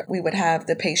 where we would have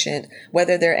the patient,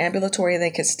 whether they're ambulatory and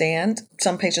they can stand.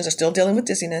 Some patients are still dealing with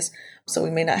dizziness, so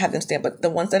we may not have them stand, but the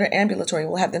ones that are ambulatory,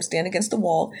 we'll have them stand against the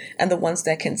wall, and the ones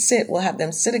that can sit, we'll have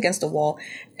them sit against the wall,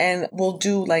 and we'll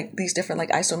do like these different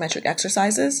like isometric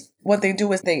exercises. What they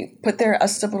do is they put their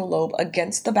occipital lobe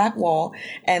against the back wall,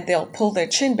 and they'll pull their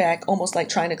chin back, almost like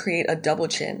trying to create a double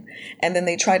chin. And then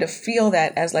they try to feel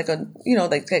that as like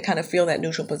they kind of feel that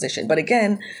neutral position. But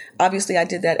again, obviously I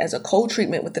did that as a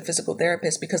co-treatment with the physical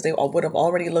therapist because they would have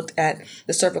already looked at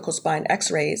the cervical spine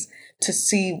x-rays to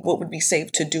see what would be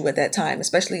safe to do at that time,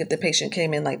 especially if the patient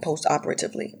came in like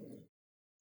post-operatively.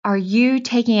 Are you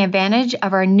taking advantage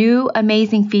of our new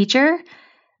amazing feature?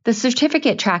 The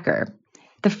certificate tracker.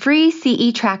 The free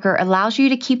CE tracker allows you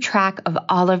to keep track of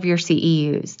all of your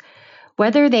CEUs,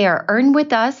 whether they are earned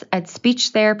with us at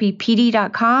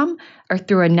speechtherapypd.com or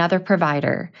through another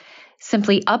provider.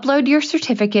 Simply upload your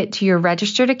certificate to your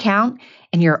registered account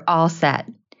and you're all set.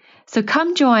 So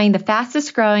come join the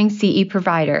fastest growing CE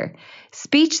provider,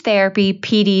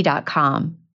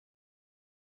 speechtherapypd.com.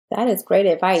 That is great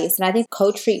advice. And I think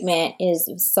co-treatment is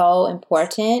so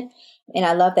important. And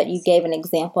I love that you gave an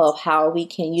example of how we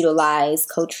can utilize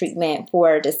co-treatment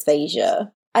for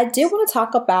dysphagia. I do want to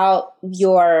talk about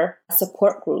your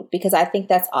support group because I think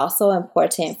that's also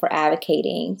important for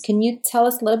advocating. Can you tell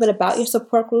us a little bit about your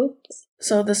support group?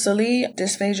 So the SLP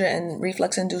Dysphagia and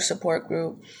Reflux-Induced Support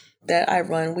Group that I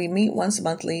run, we meet once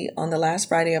monthly on the last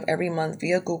Friday of every month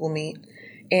via Google Meet.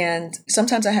 And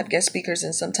sometimes I have guest speakers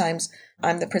and sometimes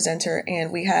I'm the presenter,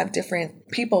 and we have different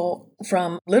people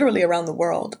from literally around the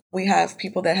world. We have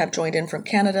people that have joined in from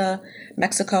Canada,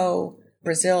 Mexico,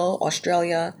 Brazil,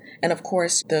 Australia, and of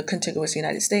course the contiguous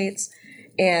United States.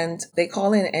 And they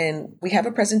call in and we have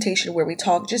a presentation where we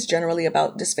talk just generally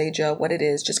about dysphagia, what it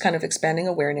is, just kind of expanding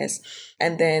awareness.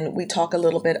 And then we talk a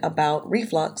little bit about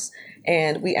reflux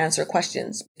and we answer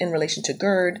questions in relation to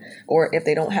GERD, or if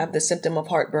they don't have the symptom of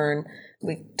heartburn,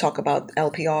 we talk about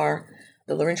LPR,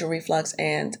 the laryngeal reflux,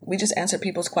 and we just answer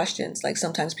people's questions. Like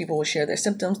sometimes people will share their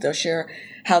symptoms, they'll share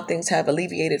how things have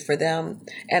alleviated for them,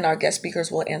 and our guest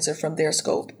speakers will answer from their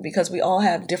scope because we all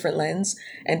have different lens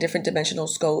and different dimensional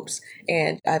scopes.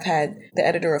 And I've had the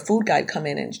editor of Food Guide come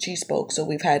in and she spoke. So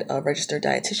we've had a registered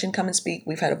dietitian come and speak.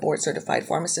 We've had a board certified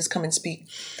pharmacist come and speak,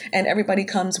 and everybody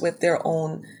comes with their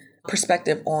own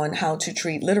perspective on how to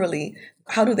treat, literally,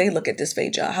 how do they look at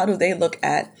dysphagia? How do they look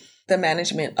at the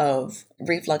management of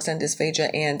reflux and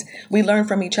dysphagia? And we learn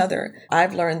from each other.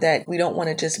 I've learned that we don't want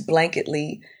to just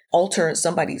blanketly alter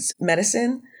somebody's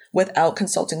medicine without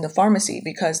consulting the pharmacy,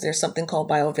 because there's something called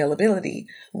bioavailability,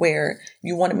 where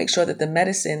you want to make sure that the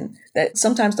medicine, that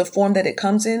sometimes the form that it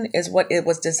comes in is what it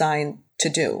was designed to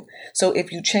do. So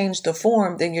if you change the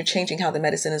form, then you're changing how the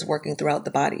medicine is working throughout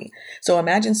the body. So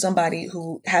imagine somebody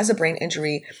who has a brain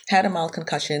injury, had a mild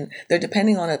concussion, they're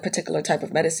depending on a particular type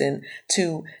of medicine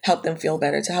to help them feel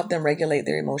better, to help them regulate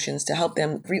their emotions, to help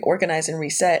them reorganize and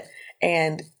reset.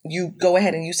 And you go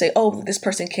ahead and you say, oh, this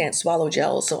person can't swallow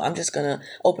gels, so I'm just going to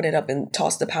open it up and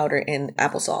toss the powder in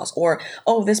applesauce. Or,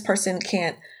 oh, this person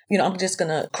can't, I'm just going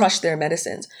to crush their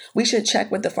medicines. We should check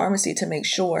with the pharmacy to make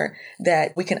sure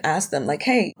that we can ask them, like,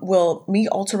 hey, will me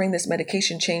altering this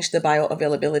medication change the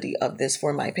bioavailability of this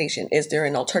for my patient? Is there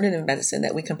an alternative medicine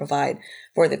that we can provide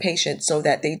for the patient so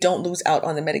that they don't lose out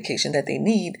on the medication that they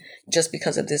need just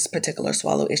because of this particular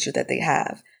swallow issue that they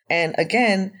have? And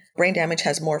again, brain damage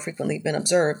has more frequently been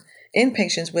observed in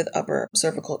patients with upper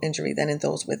cervical injury than in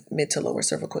those with mid to lower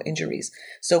cervical injuries.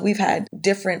 So we've had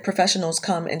different professionals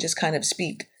come and just kind of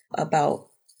speak about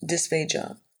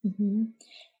dysphagia. Mm-hmm.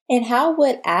 And how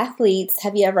would athletes,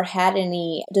 have you ever had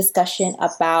any discussion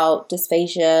about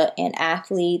dysphagia in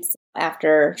athletes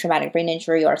after traumatic brain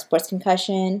injury or sports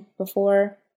concussion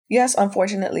before? Yes,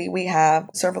 unfortunately, we have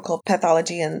cervical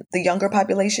pathology in the younger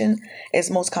population. It's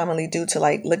most commonly due to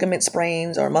like ligament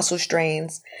sprains or muscle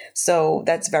strains. So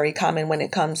that's very common when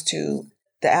it comes to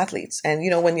the athletes. And,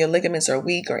 when your ligaments are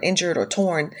weak or injured or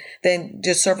torn, then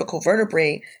the cervical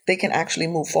vertebrae, they can actually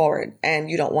move forward. And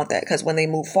you don't want that, because when they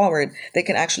move forward, they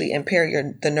can actually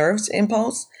impair the nerves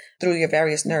impulse through your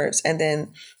various nerves. And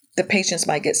then the patients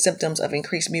might get symptoms of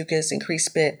increased mucus, increased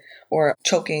spit, or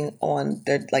choking on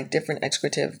their different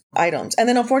excretive items. And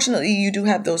then unfortunately, you do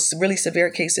have those really severe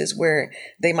cases where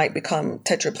they might become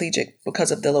tetraplegic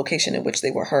because of the location in which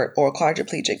they were hurt, or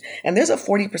quadriplegic. And there's a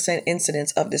 40%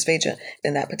 incidence of dysphagia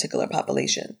in that particular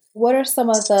population. What are some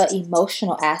of the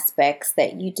emotional aspects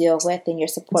that you deal with in your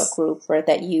support group, or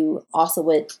that you also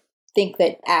would think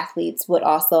that athletes would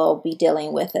also be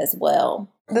dealing with as well?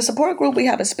 The support group, we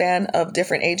have a span of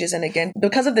different ages. And again,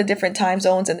 because of the different time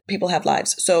zones and people have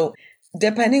lives. So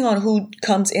depending on who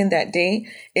comes in that day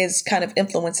is kind of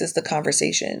influences the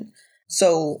conversation.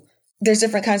 So there's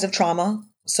different kinds of trauma.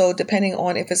 So depending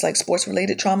on if it's like sports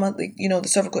related trauma, the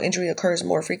cervical injury occurs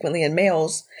more frequently in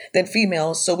males than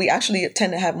females. So we actually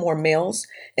tend to have more males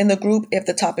in the group if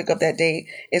the topic of that day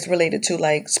is related to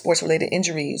like sports related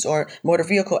injuries or motor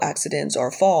vehicle accidents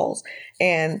or falls.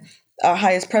 And our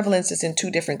highest prevalence is in two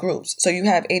different groups. So you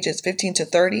have ages 15 to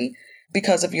 30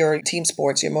 because of your team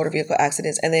sports, your motor vehicle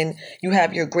accidents. And then you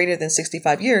have your greater than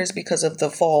 65 years because of the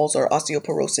falls or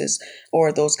osteoporosis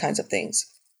or those kinds of things.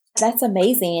 That's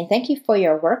amazing. And thank you for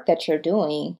your work that you're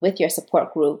doing with your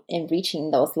support group in reaching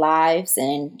those lives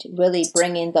and really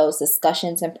bringing those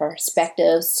discussions and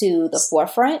perspectives to the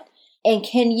forefront. And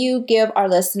can you give our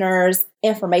listeners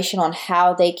information on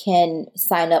how they can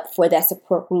sign up for that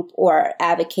support group or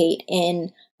advocate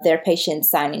in their patients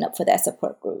signing up for that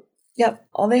support group? Yep.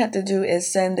 All they have to do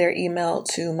is send their email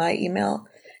to my email,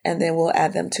 and then we'll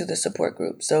add them to the support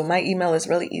group. So my email is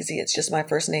really easy. It's just my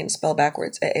first name spelled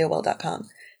backwards at AOL.com.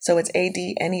 So it's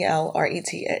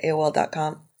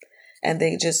ADNELRET@AOL.com. And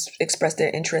they just express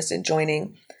their interest in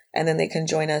joining. And then they can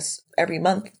join us every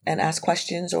month and ask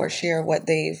questions or share what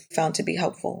they've found to be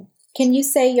helpful. Can you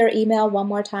say your email one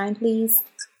more time, please?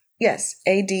 Yes,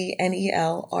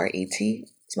 ADNELRET.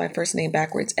 It's my first name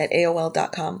backwards at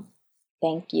AOL.com.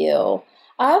 Thank you.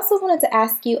 I also wanted to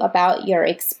ask you about your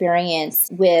experience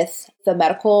with the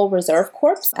Medical Reserve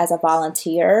Corps as a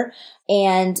volunteer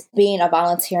and being a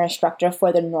volunteer instructor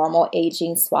for the normal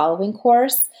aging swallowing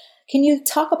course. Can you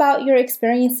talk about your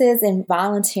experiences in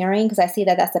volunteering? Because I see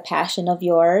that that's a passion of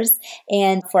yours.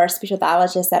 And for speech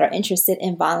pathologists that are interested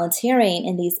in volunteering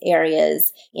in these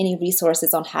areas, any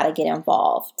resources on how to get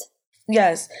involved?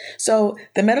 Yes. So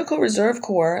the Medical Reserve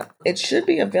Corps, it should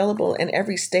be available in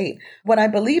every state. What I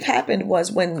believe happened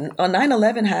was when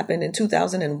 9/11 happened in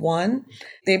 2001,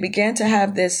 they began to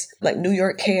have this like New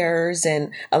York Cares,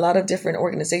 and a lot of different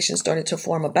organizations started to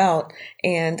form about.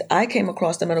 And I came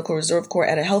across the Medical Reserve Corps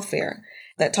at a health fair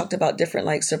that talked about different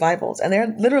like survivals. And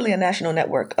they're literally a national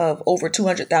network of over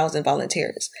 200,000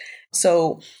 volunteers.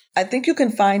 So I think you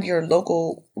can find your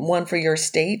local one for your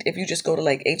state if you just go to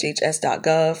like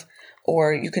hhs.gov.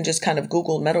 Or you can just kind of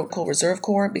Google Medical Reserve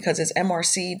Corps because it's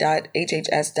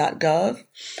mrc.hhs.gov.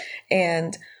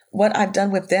 And what I've done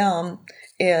with them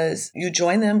is you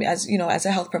join them as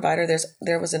a health provider.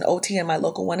 There was an OT in my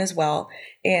local one as well.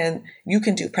 And you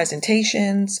can do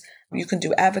presentations. You can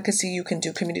do advocacy, you can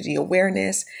do community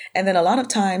awareness. And then a lot of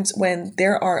times when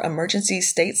there are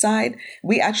emergencies stateside,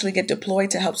 we actually get deployed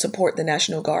to help support the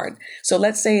National Guard. So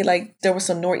let's say like there were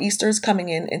some nor'easters coming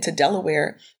into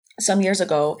Delaware some years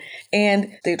ago,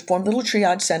 and they formed little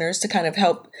triage centers to kind of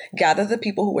help gather the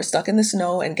people who were stuck in the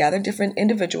snow and gather different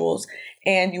individuals.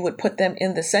 And you would put them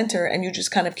in the center and you just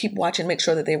kind of keep watch and make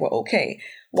sure that they were okay.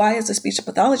 Why is a speech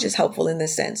pathologist helpful in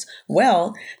this sense?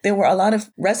 Well, there were a lot of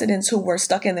residents who were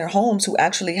stuck in their homes who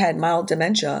actually had mild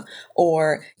dementia,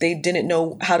 or they didn't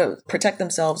know how to protect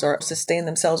themselves or sustain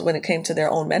themselves when it came to their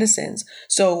own medicines.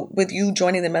 So with you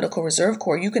joining the Medical Reserve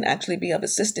Corps, you can actually be of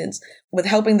assistance with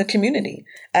helping the community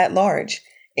at large.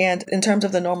 And in terms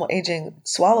of the normal aging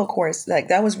swallow course, like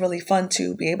that was really fun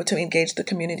to be able to engage the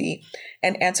community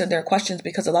and answer their questions,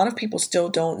 because a lot of people still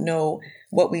don't know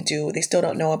what we do. They still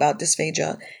don't know about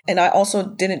dysphagia. And I also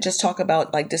didn't just talk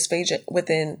about like dysphagia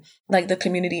within like the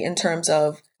community in terms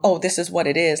of, oh, this is what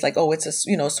it is. Like, oh, it's a,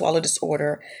 swallow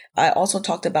disorder. I also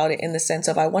talked about it in the sense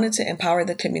of I wanted to empower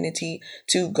the community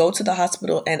to go to the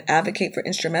hospital and advocate for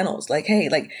instrumentals. Like, hey,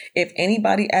 like if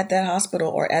anybody at that hospital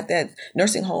or at that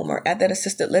nursing home or at that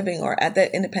assisted living or at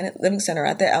that independent living center,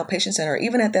 at that outpatient center, or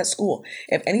even at that school,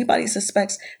 if anybody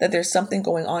suspects that there's something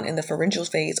going on in the pharyngeal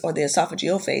phase or the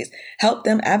esophageal phase, help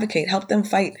them advocate, help them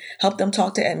fight, help them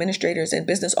talk to administrators and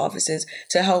business offices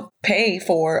to help pay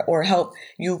for or help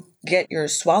you get your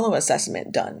swallow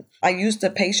assessment done. I use the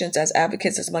patients as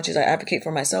advocates as much as I advocate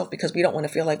for myself, because we don't want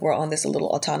to feel like we're on this little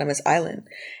autonomous island.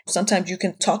 Sometimes you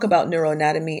can talk about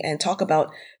neuroanatomy and talk about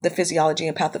the physiology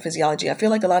and pathophysiology. I feel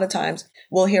like a lot of times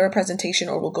we'll hear a presentation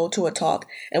or we'll go to a talk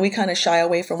and we kind of shy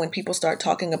away from when people start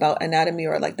talking about anatomy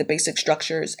or like the basic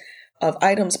structures of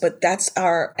items, but that's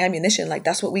our ammunition. Like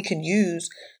that's what we can use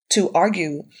to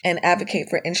argue and advocate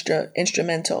for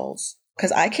instrumentals.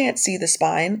 Because I can't see the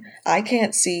spine. I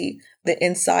can't see the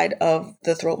inside of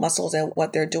the throat muscles and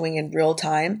what they're doing in real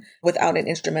time without an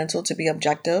instrumental to be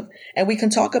objective. And we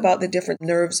can talk about the different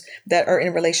nerves that are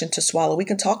in relation to swallow. We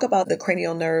can talk about the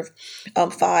cranial nerve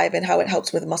 5 and how it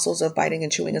helps with muscles of biting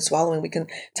and chewing and swallowing. We can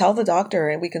tell the doctor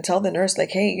and we can tell the nurse,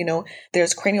 like, hey,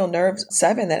 there's cranial nerve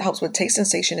 7 that helps with taste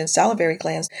sensation and salivary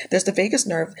glands. There's the vagus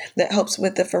nerve that helps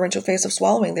with the pharyngeal phase of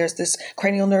swallowing. There's this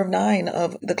cranial nerve 9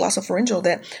 of the glossopharyngeal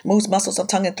that moves muscles of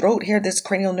tongue and throat. Here, this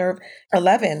cranial nerve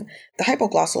 11, the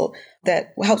hypoglossal,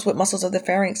 that helps with muscles of the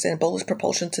pharynx and bolus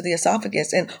propulsion to the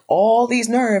esophagus. And all these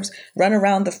nerves run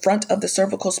around the front of the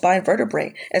cervical spine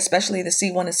vertebrae, especially the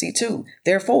C1 and C2.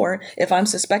 Therefore, if I'm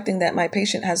suspecting that my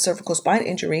patient has cervical spine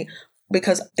injury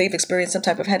because they've experienced some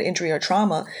type of head injury or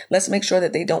trauma, let's make sure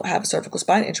that they don't have a cervical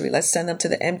spine injury. Let's send them to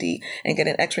the MD and get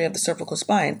an x-ray of the cervical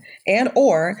spine. And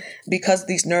or because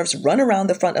these nerves run around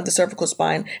the front of the cervical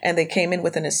spine and they came in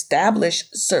with an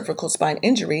established cervical spine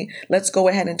injury, let's go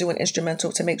ahead and do an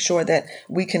instrumental to make sure that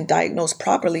we can diagnose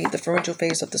properly the pharyngeal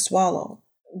phase of the swallow.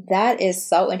 That is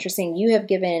so interesting. You have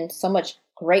given so much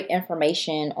great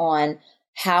information on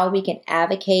how we can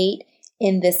advocate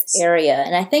in this area.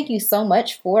 And I thank you so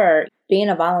much for being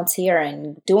a volunteer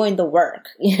and doing the work.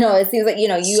 It seems like,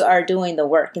 you are doing the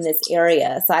work in this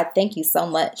area. So I thank you so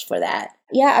much for that.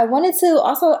 Yeah, I wanted to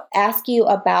also ask you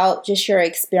about just your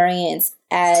experience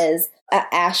as an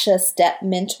ASHA STEP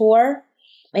mentor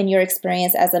and your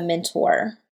experience as a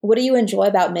mentor. What do you enjoy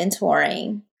about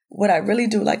mentoring? What I really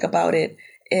do like about it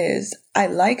is I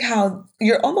like how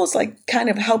you're almost like kind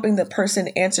of helping the person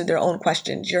answer their own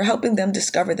questions. You're helping them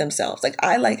discover themselves. Like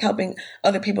I like helping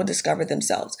other people discover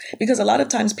themselves, because a lot of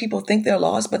times people think they're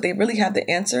lost, but they really have the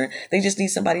answer. They just need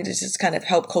somebody to just kind of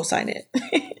help co-sign it.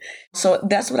 So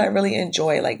that's what I really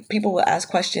enjoy. Like people will ask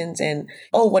questions and,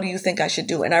 oh, what do you think I should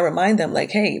do? And I remind them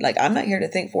like, hey, like I'm not here to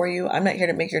think for you. I'm not here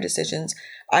to make your decisions.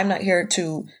 I'm not here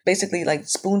to basically like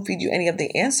spoon feed you any of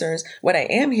the answers. What I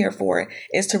am here for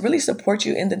is to really support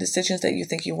you in the decisions that you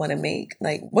think you want to make.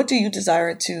 Like, what do you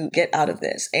desire to get out of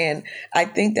this? And I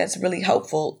think that's really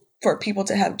helpful for people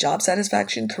to have job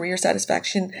satisfaction, career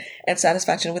satisfaction, and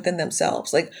satisfaction within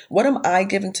themselves. Like, what am I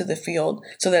giving to the field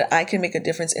so that I can make a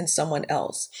difference in someone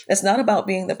else? It's not about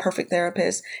being the perfect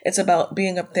therapist. It's about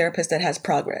being a therapist that has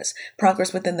progress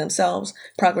within themselves,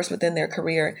 progress within their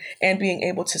career, and being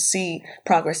able to see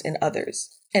progress in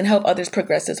others and help others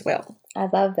progress as well. I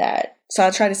love that. So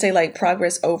I try to say like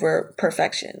progress over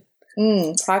perfection.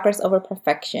 Progress over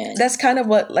perfection. That's kind of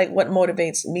what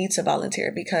motivates me to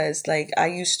volunteer, because like I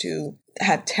used to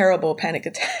have terrible panic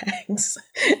attacks.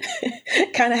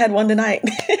 Kind of had one tonight.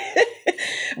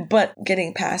 But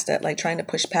getting past that, like trying to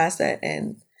push past that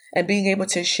and being able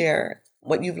to share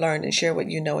what you've learned and share what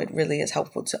you know, it really is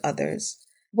helpful to others.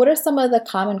 What are some of the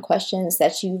common questions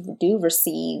that you do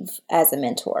receive as a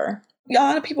mentor? A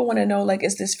lot of people want to know, like,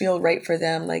 is this field right for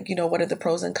them? Like, what are the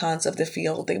pros and cons of the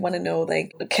field? They want to know,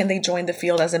 like, can they join the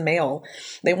field as a male?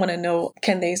 They want to know,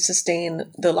 can they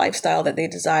sustain the lifestyle that they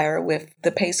desire with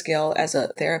the pay scale as a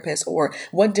therapist? Or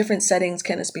what different settings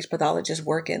can a speech pathologist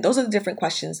work in? Those are the different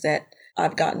questions that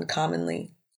I've gotten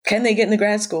commonly. Can they get into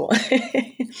grad school?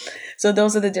 So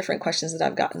those are the different questions that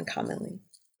I've gotten commonly.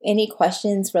 Any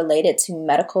questions related to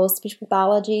medical speech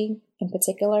pathology in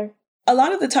particular? A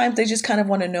lot of the times they just kind of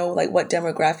want to know, like, what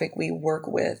demographic we work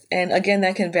with. And again,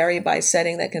 that can vary by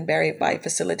setting, that can vary by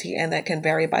facility, and that can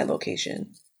vary by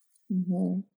location.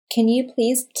 Mm-hmm. Can you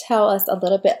please tell us a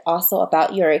little bit also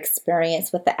about your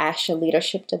experience with the ASHA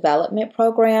Leadership Development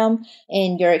Program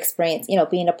and your experience,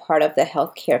 being a part of the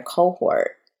healthcare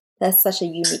cohort? That's such a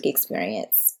unique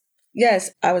experience.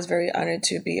 Yes, I was very honored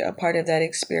to be a part of that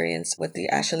experience with the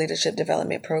ASHA Leadership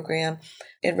Development Program.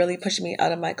 It really pushed me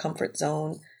out of my comfort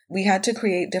zone. We had to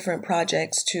create different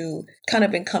projects to kind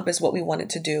of encompass what we wanted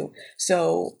to do.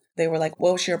 So they were like,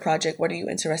 what's your project? What are you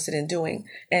interested in doing?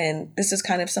 And this is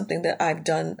kind of something that I've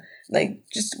done, like,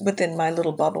 just within my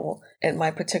little bubble at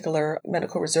my particular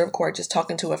medical reserve corps, just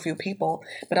talking to a few people.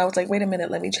 But I was like, wait a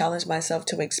minute, let me challenge myself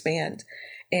to expand.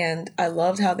 And I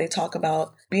loved how they talk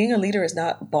about being a leader is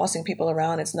not bossing people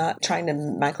around. It's not trying to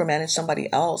micromanage somebody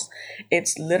else.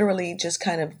 It's literally just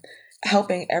kind of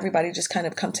helping everybody just kind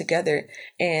of come together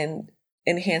and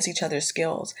enhance each other's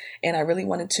skills. And I really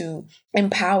wanted to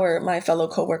empower my fellow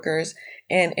coworkers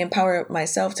and empower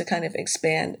myself to kind of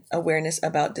expand awareness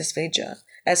about dysphagia,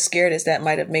 as scared as that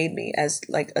might have made me as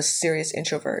like a serious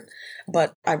introvert.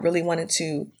 But I really wanted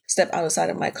to step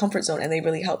outside of my comfort zone, and they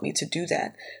really helped me to do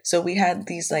that. So we had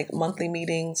these like monthly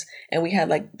meetings, and we had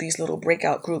like these little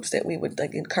breakout groups that we would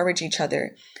like encourage each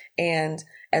other. And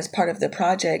as part of the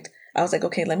project, I was like,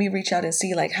 okay, let me reach out and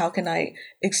see, like, how can I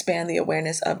expand the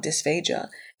awareness of dysphagia?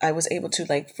 I was able to,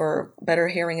 like, for Better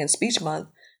Hearing and Speech Month,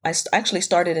 I actually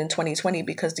started in 2020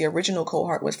 because the original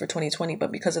cohort was for 2020,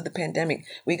 but because of the pandemic,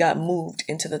 we got moved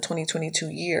into the 2022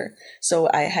 year. So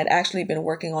I had actually been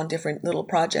working on different little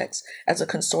projects as a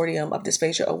consortium of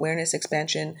dysphagia awareness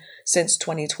expansion since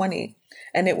 2020.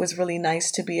 And it was really nice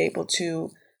to be able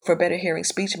to, for Better Hearing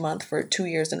Speech Month for 2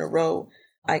 years in a row,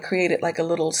 I created like a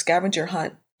little scavenger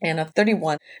hunt and a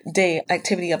 31-day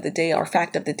activity of the day or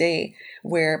fact of the day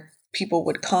where people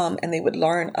would come and they would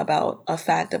learn about a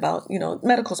fact about,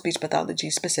 medical speech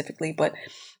pathology specifically, but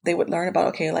they would learn about,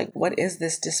 okay, like, what is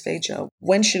this dysphagia?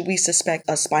 When should we suspect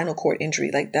a spinal cord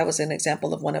injury? Like, that was an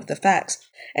example of one of the facts.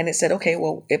 And it said, okay,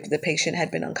 well, if the patient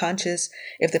had been unconscious,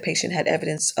 if the patient had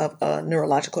evidence of a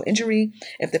neurological injury,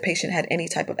 if the patient had any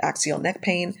type of axial neck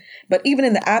pain, but even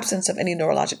in the absence of any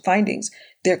neurologic findings,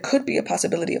 there could be a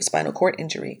possibility of spinal cord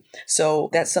injury. So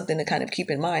that's something to kind of keep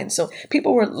in mind. So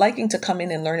people were liking to come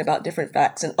in and learn about different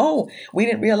facts. And, we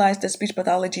didn't realize that speech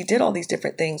pathology did all these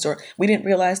different things, or we didn't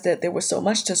realize that there was so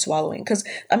much to swallowing. Because,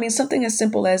 something as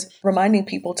simple as reminding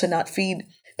people to not feed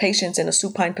patients in a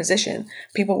supine position.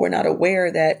 People were not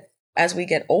aware that as we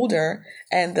get older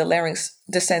and the larynx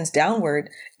descends downward,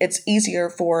 it's easier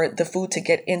for the food to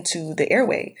get into the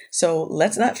airway. So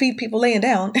let's not feed people laying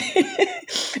down.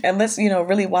 And let's,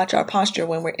 really watch our posture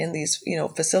when we're in these,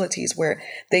 facilities where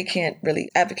they can't really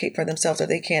advocate for themselves or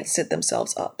they can't sit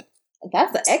themselves up.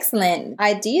 That's an excellent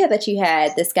idea that you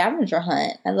had, the scavenger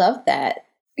hunt. I love that.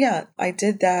 Yeah, I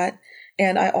did that.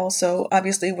 And I also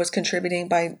obviously was contributing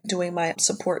by doing my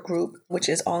support group, which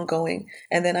is ongoing.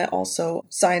 And then I also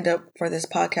signed up for this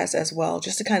podcast as well,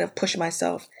 just to kind of push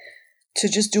myself to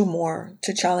just do more,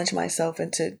 to challenge myself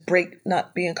and to break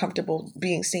not being comfortable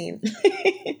being seen.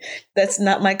 That's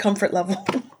not my comfort level.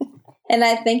 And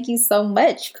I thank you so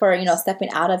much for, stepping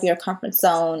out of your comfort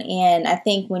zone. And I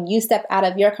think when you step out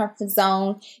of your comfort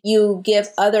zone, you give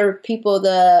other people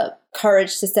the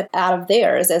courage to step out of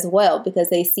theirs as well, because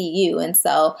they see you. And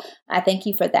so I thank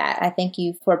you for that. I thank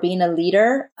you for being a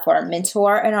leader, for a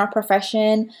mentor in our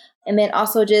profession. And then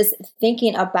also just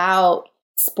thinking about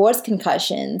sports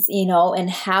concussions, and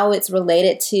how it's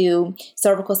related to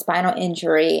cervical spinal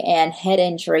injury and head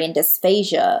injury and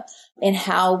dysphagia, and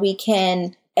how we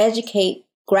can educate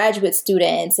graduate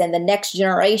students and the next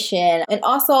generation, and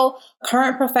also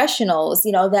current professionals,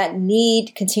 that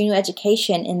need continuing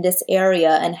education in this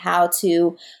area, and how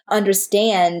to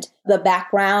understand the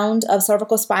background of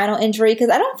cervical spinal injury. Because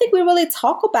I don't think we really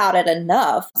talk about it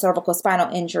enough, cervical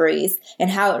spinal injuries and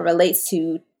how it relates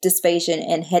to dysphagia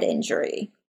and head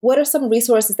injury. What are some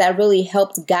resources that really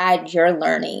helped guide your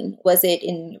learning? Was it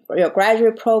in your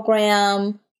graduate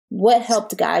program? What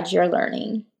helped guide your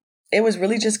learning? It was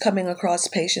really just coming across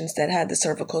patients that had the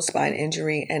cervical spine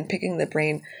injury and picking the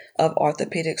brain of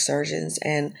orthopedic surgeons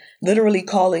and literally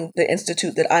calling the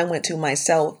institute that I went to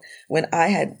myself when I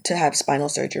had to have spinal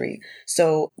surgery.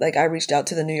 So like I reached out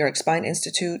to the New York Spine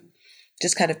Institute,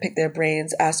 just kind of picked their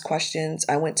brains, asked questions.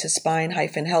 I went to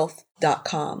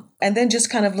spine-health.com and then just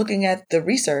kind of looking at the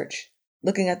research.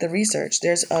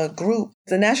 There's a group,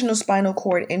 the National Spinal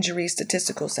Cord Injury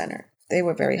Statistical Center. They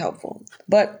were very helpful.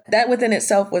 But that within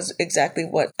itself was exactly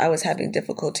what I was having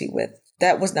difficulty with.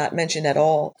 That was not mentioned at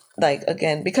all. Like,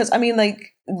 again, because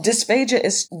dysphagia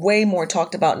is way more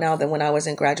talked about now than when I was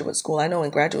in graduate school. I know in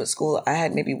graduate school, I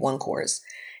had maybe one course.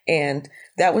 And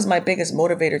that was my biggest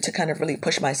motivator to kind of really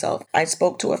push myself. I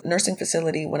spoke to a nursing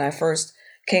facility when I first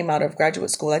came out of graduate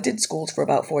school. I did schools for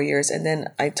about 4 years. And then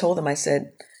I told them, I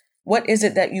said, what is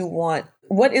it that you want?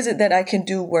 What is it that I can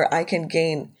do where I can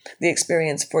gain the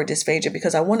experience for dysphagia?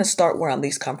 Because I want to start where I'm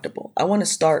least comfortable. I want to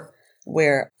start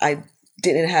where I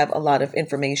didn't have a lot of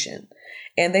information.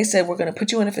 And they said, we're going to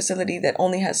put you in a facility that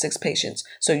only has 6 patients.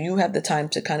 So you have the time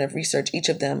to kind of research each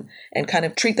of them and kind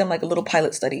of treat them like a little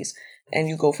pilot studies. And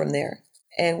you go from there.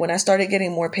 And when I started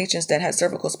getting more patients that had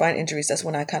cervical spine injuries, that's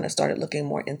when I kind of started looking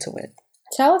more into it.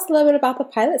 Tell us a little bit about the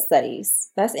pilot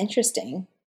studies. That's interesting.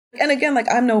 And again,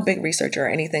 I'm no big researcher or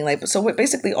anything so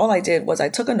basically all I did was I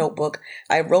took a notebook.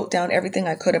 I wrote down everything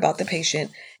I could about the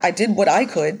patient. I did what I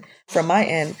could from my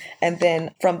end. And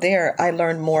then from there, I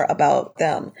learned more about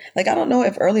them. I don't know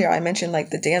if earlier I mentioned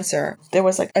the dancer. There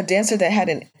was a dancer that had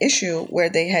an issue where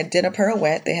they had did a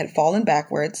pirouette. They had fallen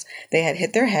backwards. They had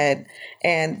hit their head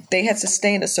and they had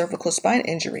sustained a cervical spine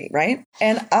injury, right?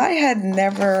 And I had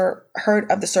never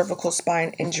heard of the cervical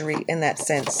spine injury in that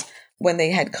sense when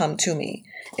they had come to me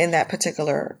in that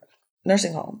particular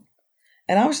nursing home.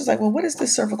 And I was just like, well, what is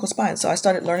this cervical spine? So I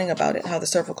started learning about it, how the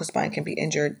cervical spine can be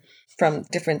injured from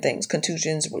different things,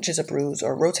 contusions, which is a bruise,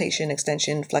 or rotation,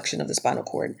 extension, flexion of the spinal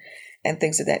cord, and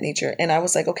things of that nature. And I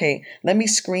was like, okay, let me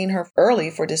screen her early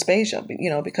for dysphagia,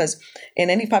 because in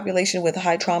any population with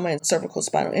high trauma and cervical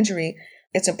spinal injury,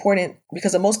 it's important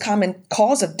because the most common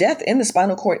cause of death in the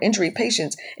spinal cord injury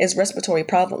patients is respiratory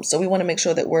problems. So we want to make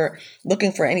sure that we're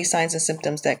looking for any signs and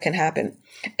symptoms that can happen.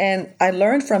 And I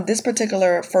learned from this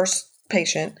particular first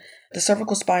patient, the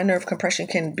cervical spine nerve compression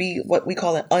can be what we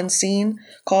call an unseen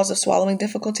cause of swallowing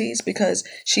difficulties because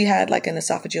she had an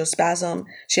esophageal spasm.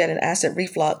 She had an acid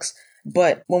reflux.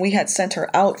 But when we had sent her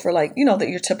out for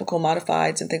your typical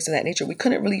modifieds and things of that nature, we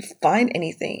couldn't really find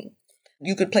anything.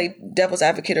 You could play devil's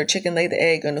advocate or chicken lay the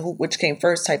egg and which came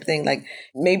first type thing.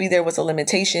 Maybe there was a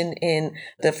limitation in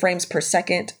the frames per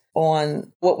second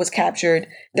on what was captured.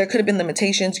 There could have been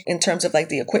limitations in terms of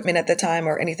the equipment at the time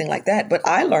or anything like that. But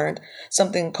I learned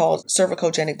something called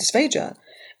cervicogenic dysphagia.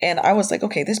 And I was like,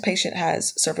 okay, this patient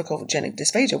has cervicogenic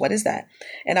dysphagia. What is that?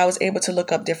 And I was able to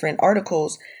look up different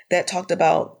articles that talked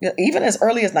about, even as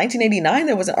early as 1989,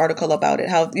 there was an article about it,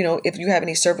 how, if you have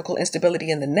any cervical instability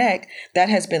in the neck, that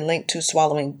has been linked to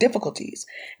swallowing difficulties.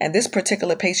 And this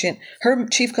particular patient, her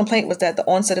chief complaint was that the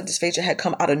onset of dysphagia had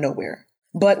come out of nowhere.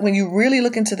 But when you really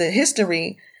look into the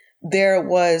history, there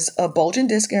was a bulging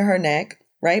disc in her neck,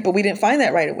 right? But we didn't find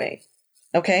that right away.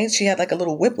 Okay, she had a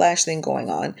little whiplash thing going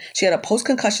on. She had a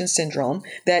post-concussion syndrome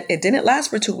that it didn't last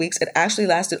for 2 weeks. It actually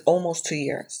lasted almost 2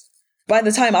 years. By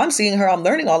the time I'm seeing her, I'm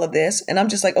learning all of this. And I'm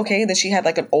just like, okay, then she had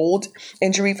an old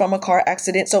injury from a car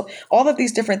accident. So all of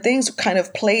these different things kind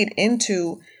of played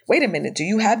into, wait a minute, do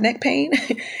you have neck pain?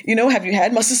 Have you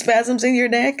had muscle spasms in your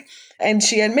neck? And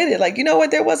she admitted,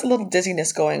 there was a little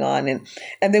dizziness going on.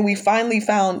 And then we finally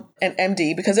found an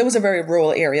MD because it was a very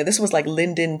rural area. This was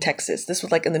Linden, Texas. This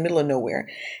was in the middle of nowhere.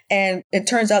 And it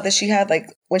turns out that she had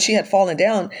when she had fallen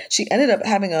down, she ended up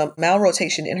having a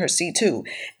malrotation in her C2.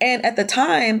 And at the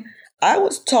time, I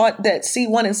was taught that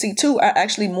C1 and C2 are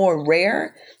actually more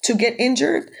rare to get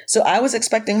injured. So I was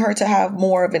expecting her to have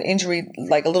more of an injury, a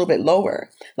little bit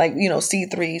lower,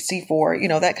 C3,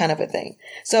 C4, that kind of a thing.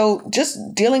 So just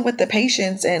dealing with the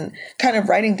patients and kind of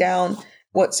writing down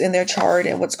what's in their chart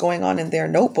and what's going on in their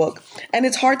notebook. And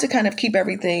it's hard to kind of keep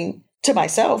everything to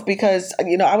myself because,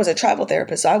 I was a travel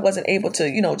therapist, so I wasn't able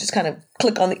to, just kind of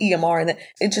click on the EMR and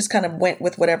it just kind of went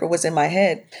with whatever was in my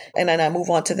head. And then I move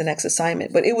on to the next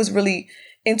assignment. But it was really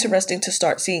interesting to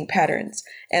start seeing patterns.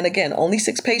 And again, only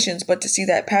 6 patients, but to see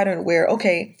that pattern where,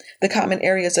 okay, the common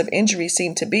areas of injury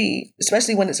seem to be,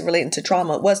 especially when it's relating to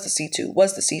trauma, was the C2,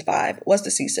 was the C5, was the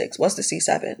C6, was the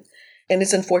C7. And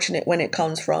it's unfortunate when it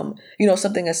comes from,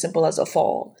 something as simple as a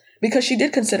fall. Because she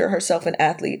did consider herself an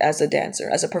athlete as a dancer,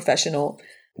 as a professional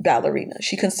ballerina.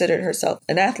 She considered herself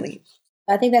an athlete.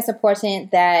 I think that's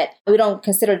important that we don't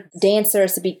consider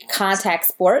dancers to be contact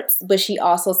sports, but she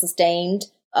also sustained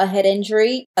a head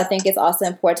injury. I think it's also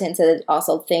important to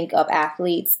also think of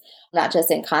athletes, not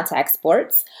just in contact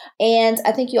sports. And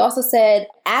I think you also said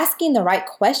asking the right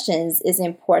questions is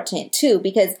important too,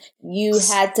 because you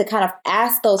had to kind of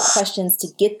ask those questions to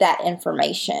get that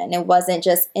information. It wasn't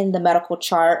just in the medical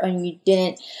chart and you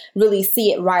didn't really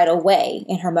see it right away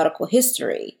in her medical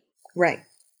history. Right.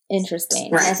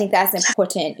 Interesting. Right. And I think that's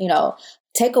important,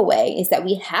 takeaway is that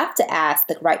we have to ask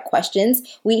the right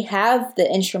questions. We have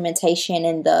the instrumentation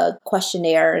and the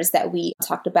questionnaires that we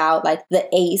talked about, like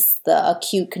the ACE, the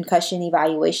acute concussion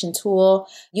evaluation tool.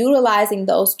 Utilizing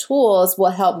those tools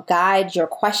will help guide your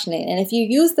questioning. And if you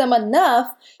use them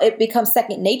enough, it becomes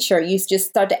second nature. You just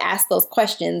start to ask those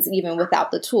questions even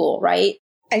without the tool, right?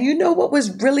 And you know what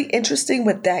was really interesting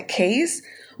with that case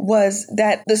was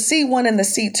that the C1 and the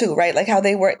C2, right? Like how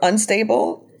they were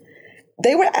unstable.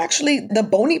 They were actually, the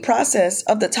bony process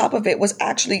of the top of it was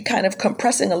actually kind of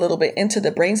compressing a little bit into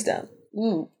the brainstem.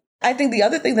 I think the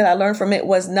other thing that I learned from it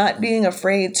was not being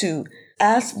afraid to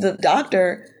ask the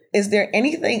doctor, is there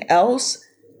anything else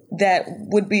that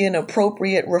would be an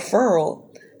appropriate referral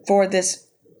for this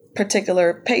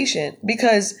particular patient?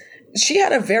 Because she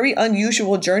had a very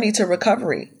unusual journey to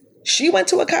recovery. She went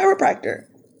to a chiropractor.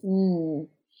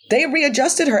 They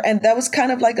readjusted her. And that was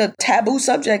kind of like a taboo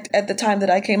subject at the time that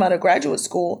I came out of graduate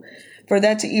school for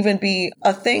that to even be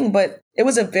a thing. But it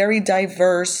was a very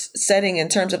diverse setting in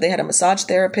terms of they had a massage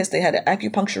therapist, they had an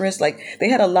acupuncturist, like they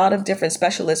had a lot of different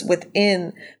specialists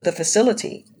within the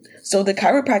facility. So the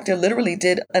chiropractor literally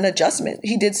did an adjustment.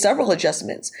 He did several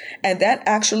adjustments, and that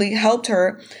actually helped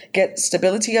her get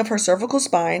stability of her cervical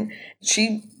spine.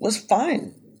 She was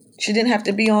fine. She didn't have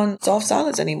to be on soft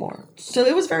solids anymore. So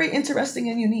it was very interesting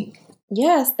and unique.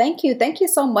 Yes, thank you. Thank you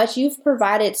so much. You've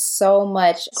provided so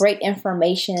much great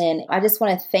information. And I just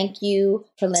want to thank you,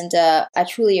 Terlenda. I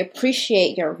truly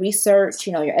appreciate your research,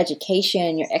 your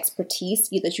education, your expertise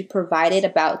that you provided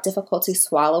about difficulty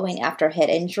swallowing after head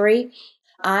injury.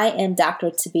 I am Dr.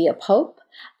 Tabia Pope,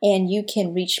 and you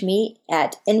can reach me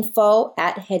at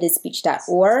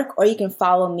info@headisspeech.org, or you can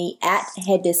follow me at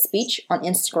headisspeech on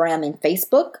Instagram and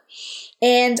Facebook.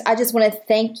 And I just want to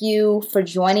thank you for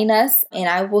joining us, and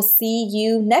I will see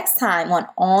you next time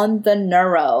on the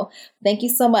Neuro. Thank you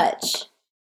so much.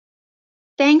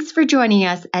 Thanks for joining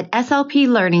us at SLP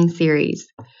Learning Series.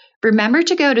 Remember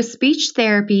to go to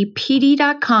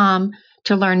speechtherapypd.com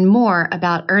to learn more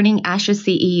about earning ASHA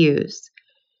CEUs.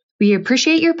 We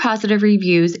appreciate your positive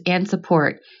reviews and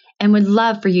support and would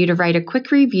love for you to write a quick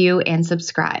review and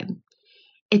subscribe.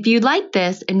 If you like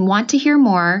this and want to hear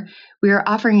more, we are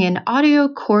offering an audio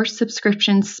course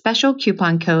subscription special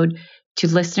coupon code to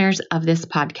listeners of this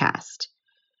podcast.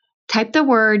 Type the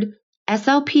word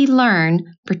SLP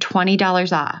Learn for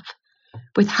 $20 off.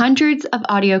 With hundreds of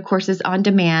audio courses on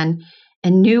demand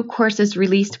and new courses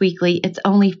released weekly, it's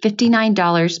only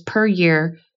 $59 per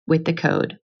year with the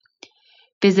code.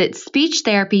 Visit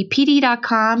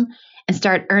speechtherapypd.com and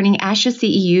start earning ASHA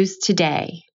CEUs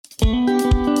today.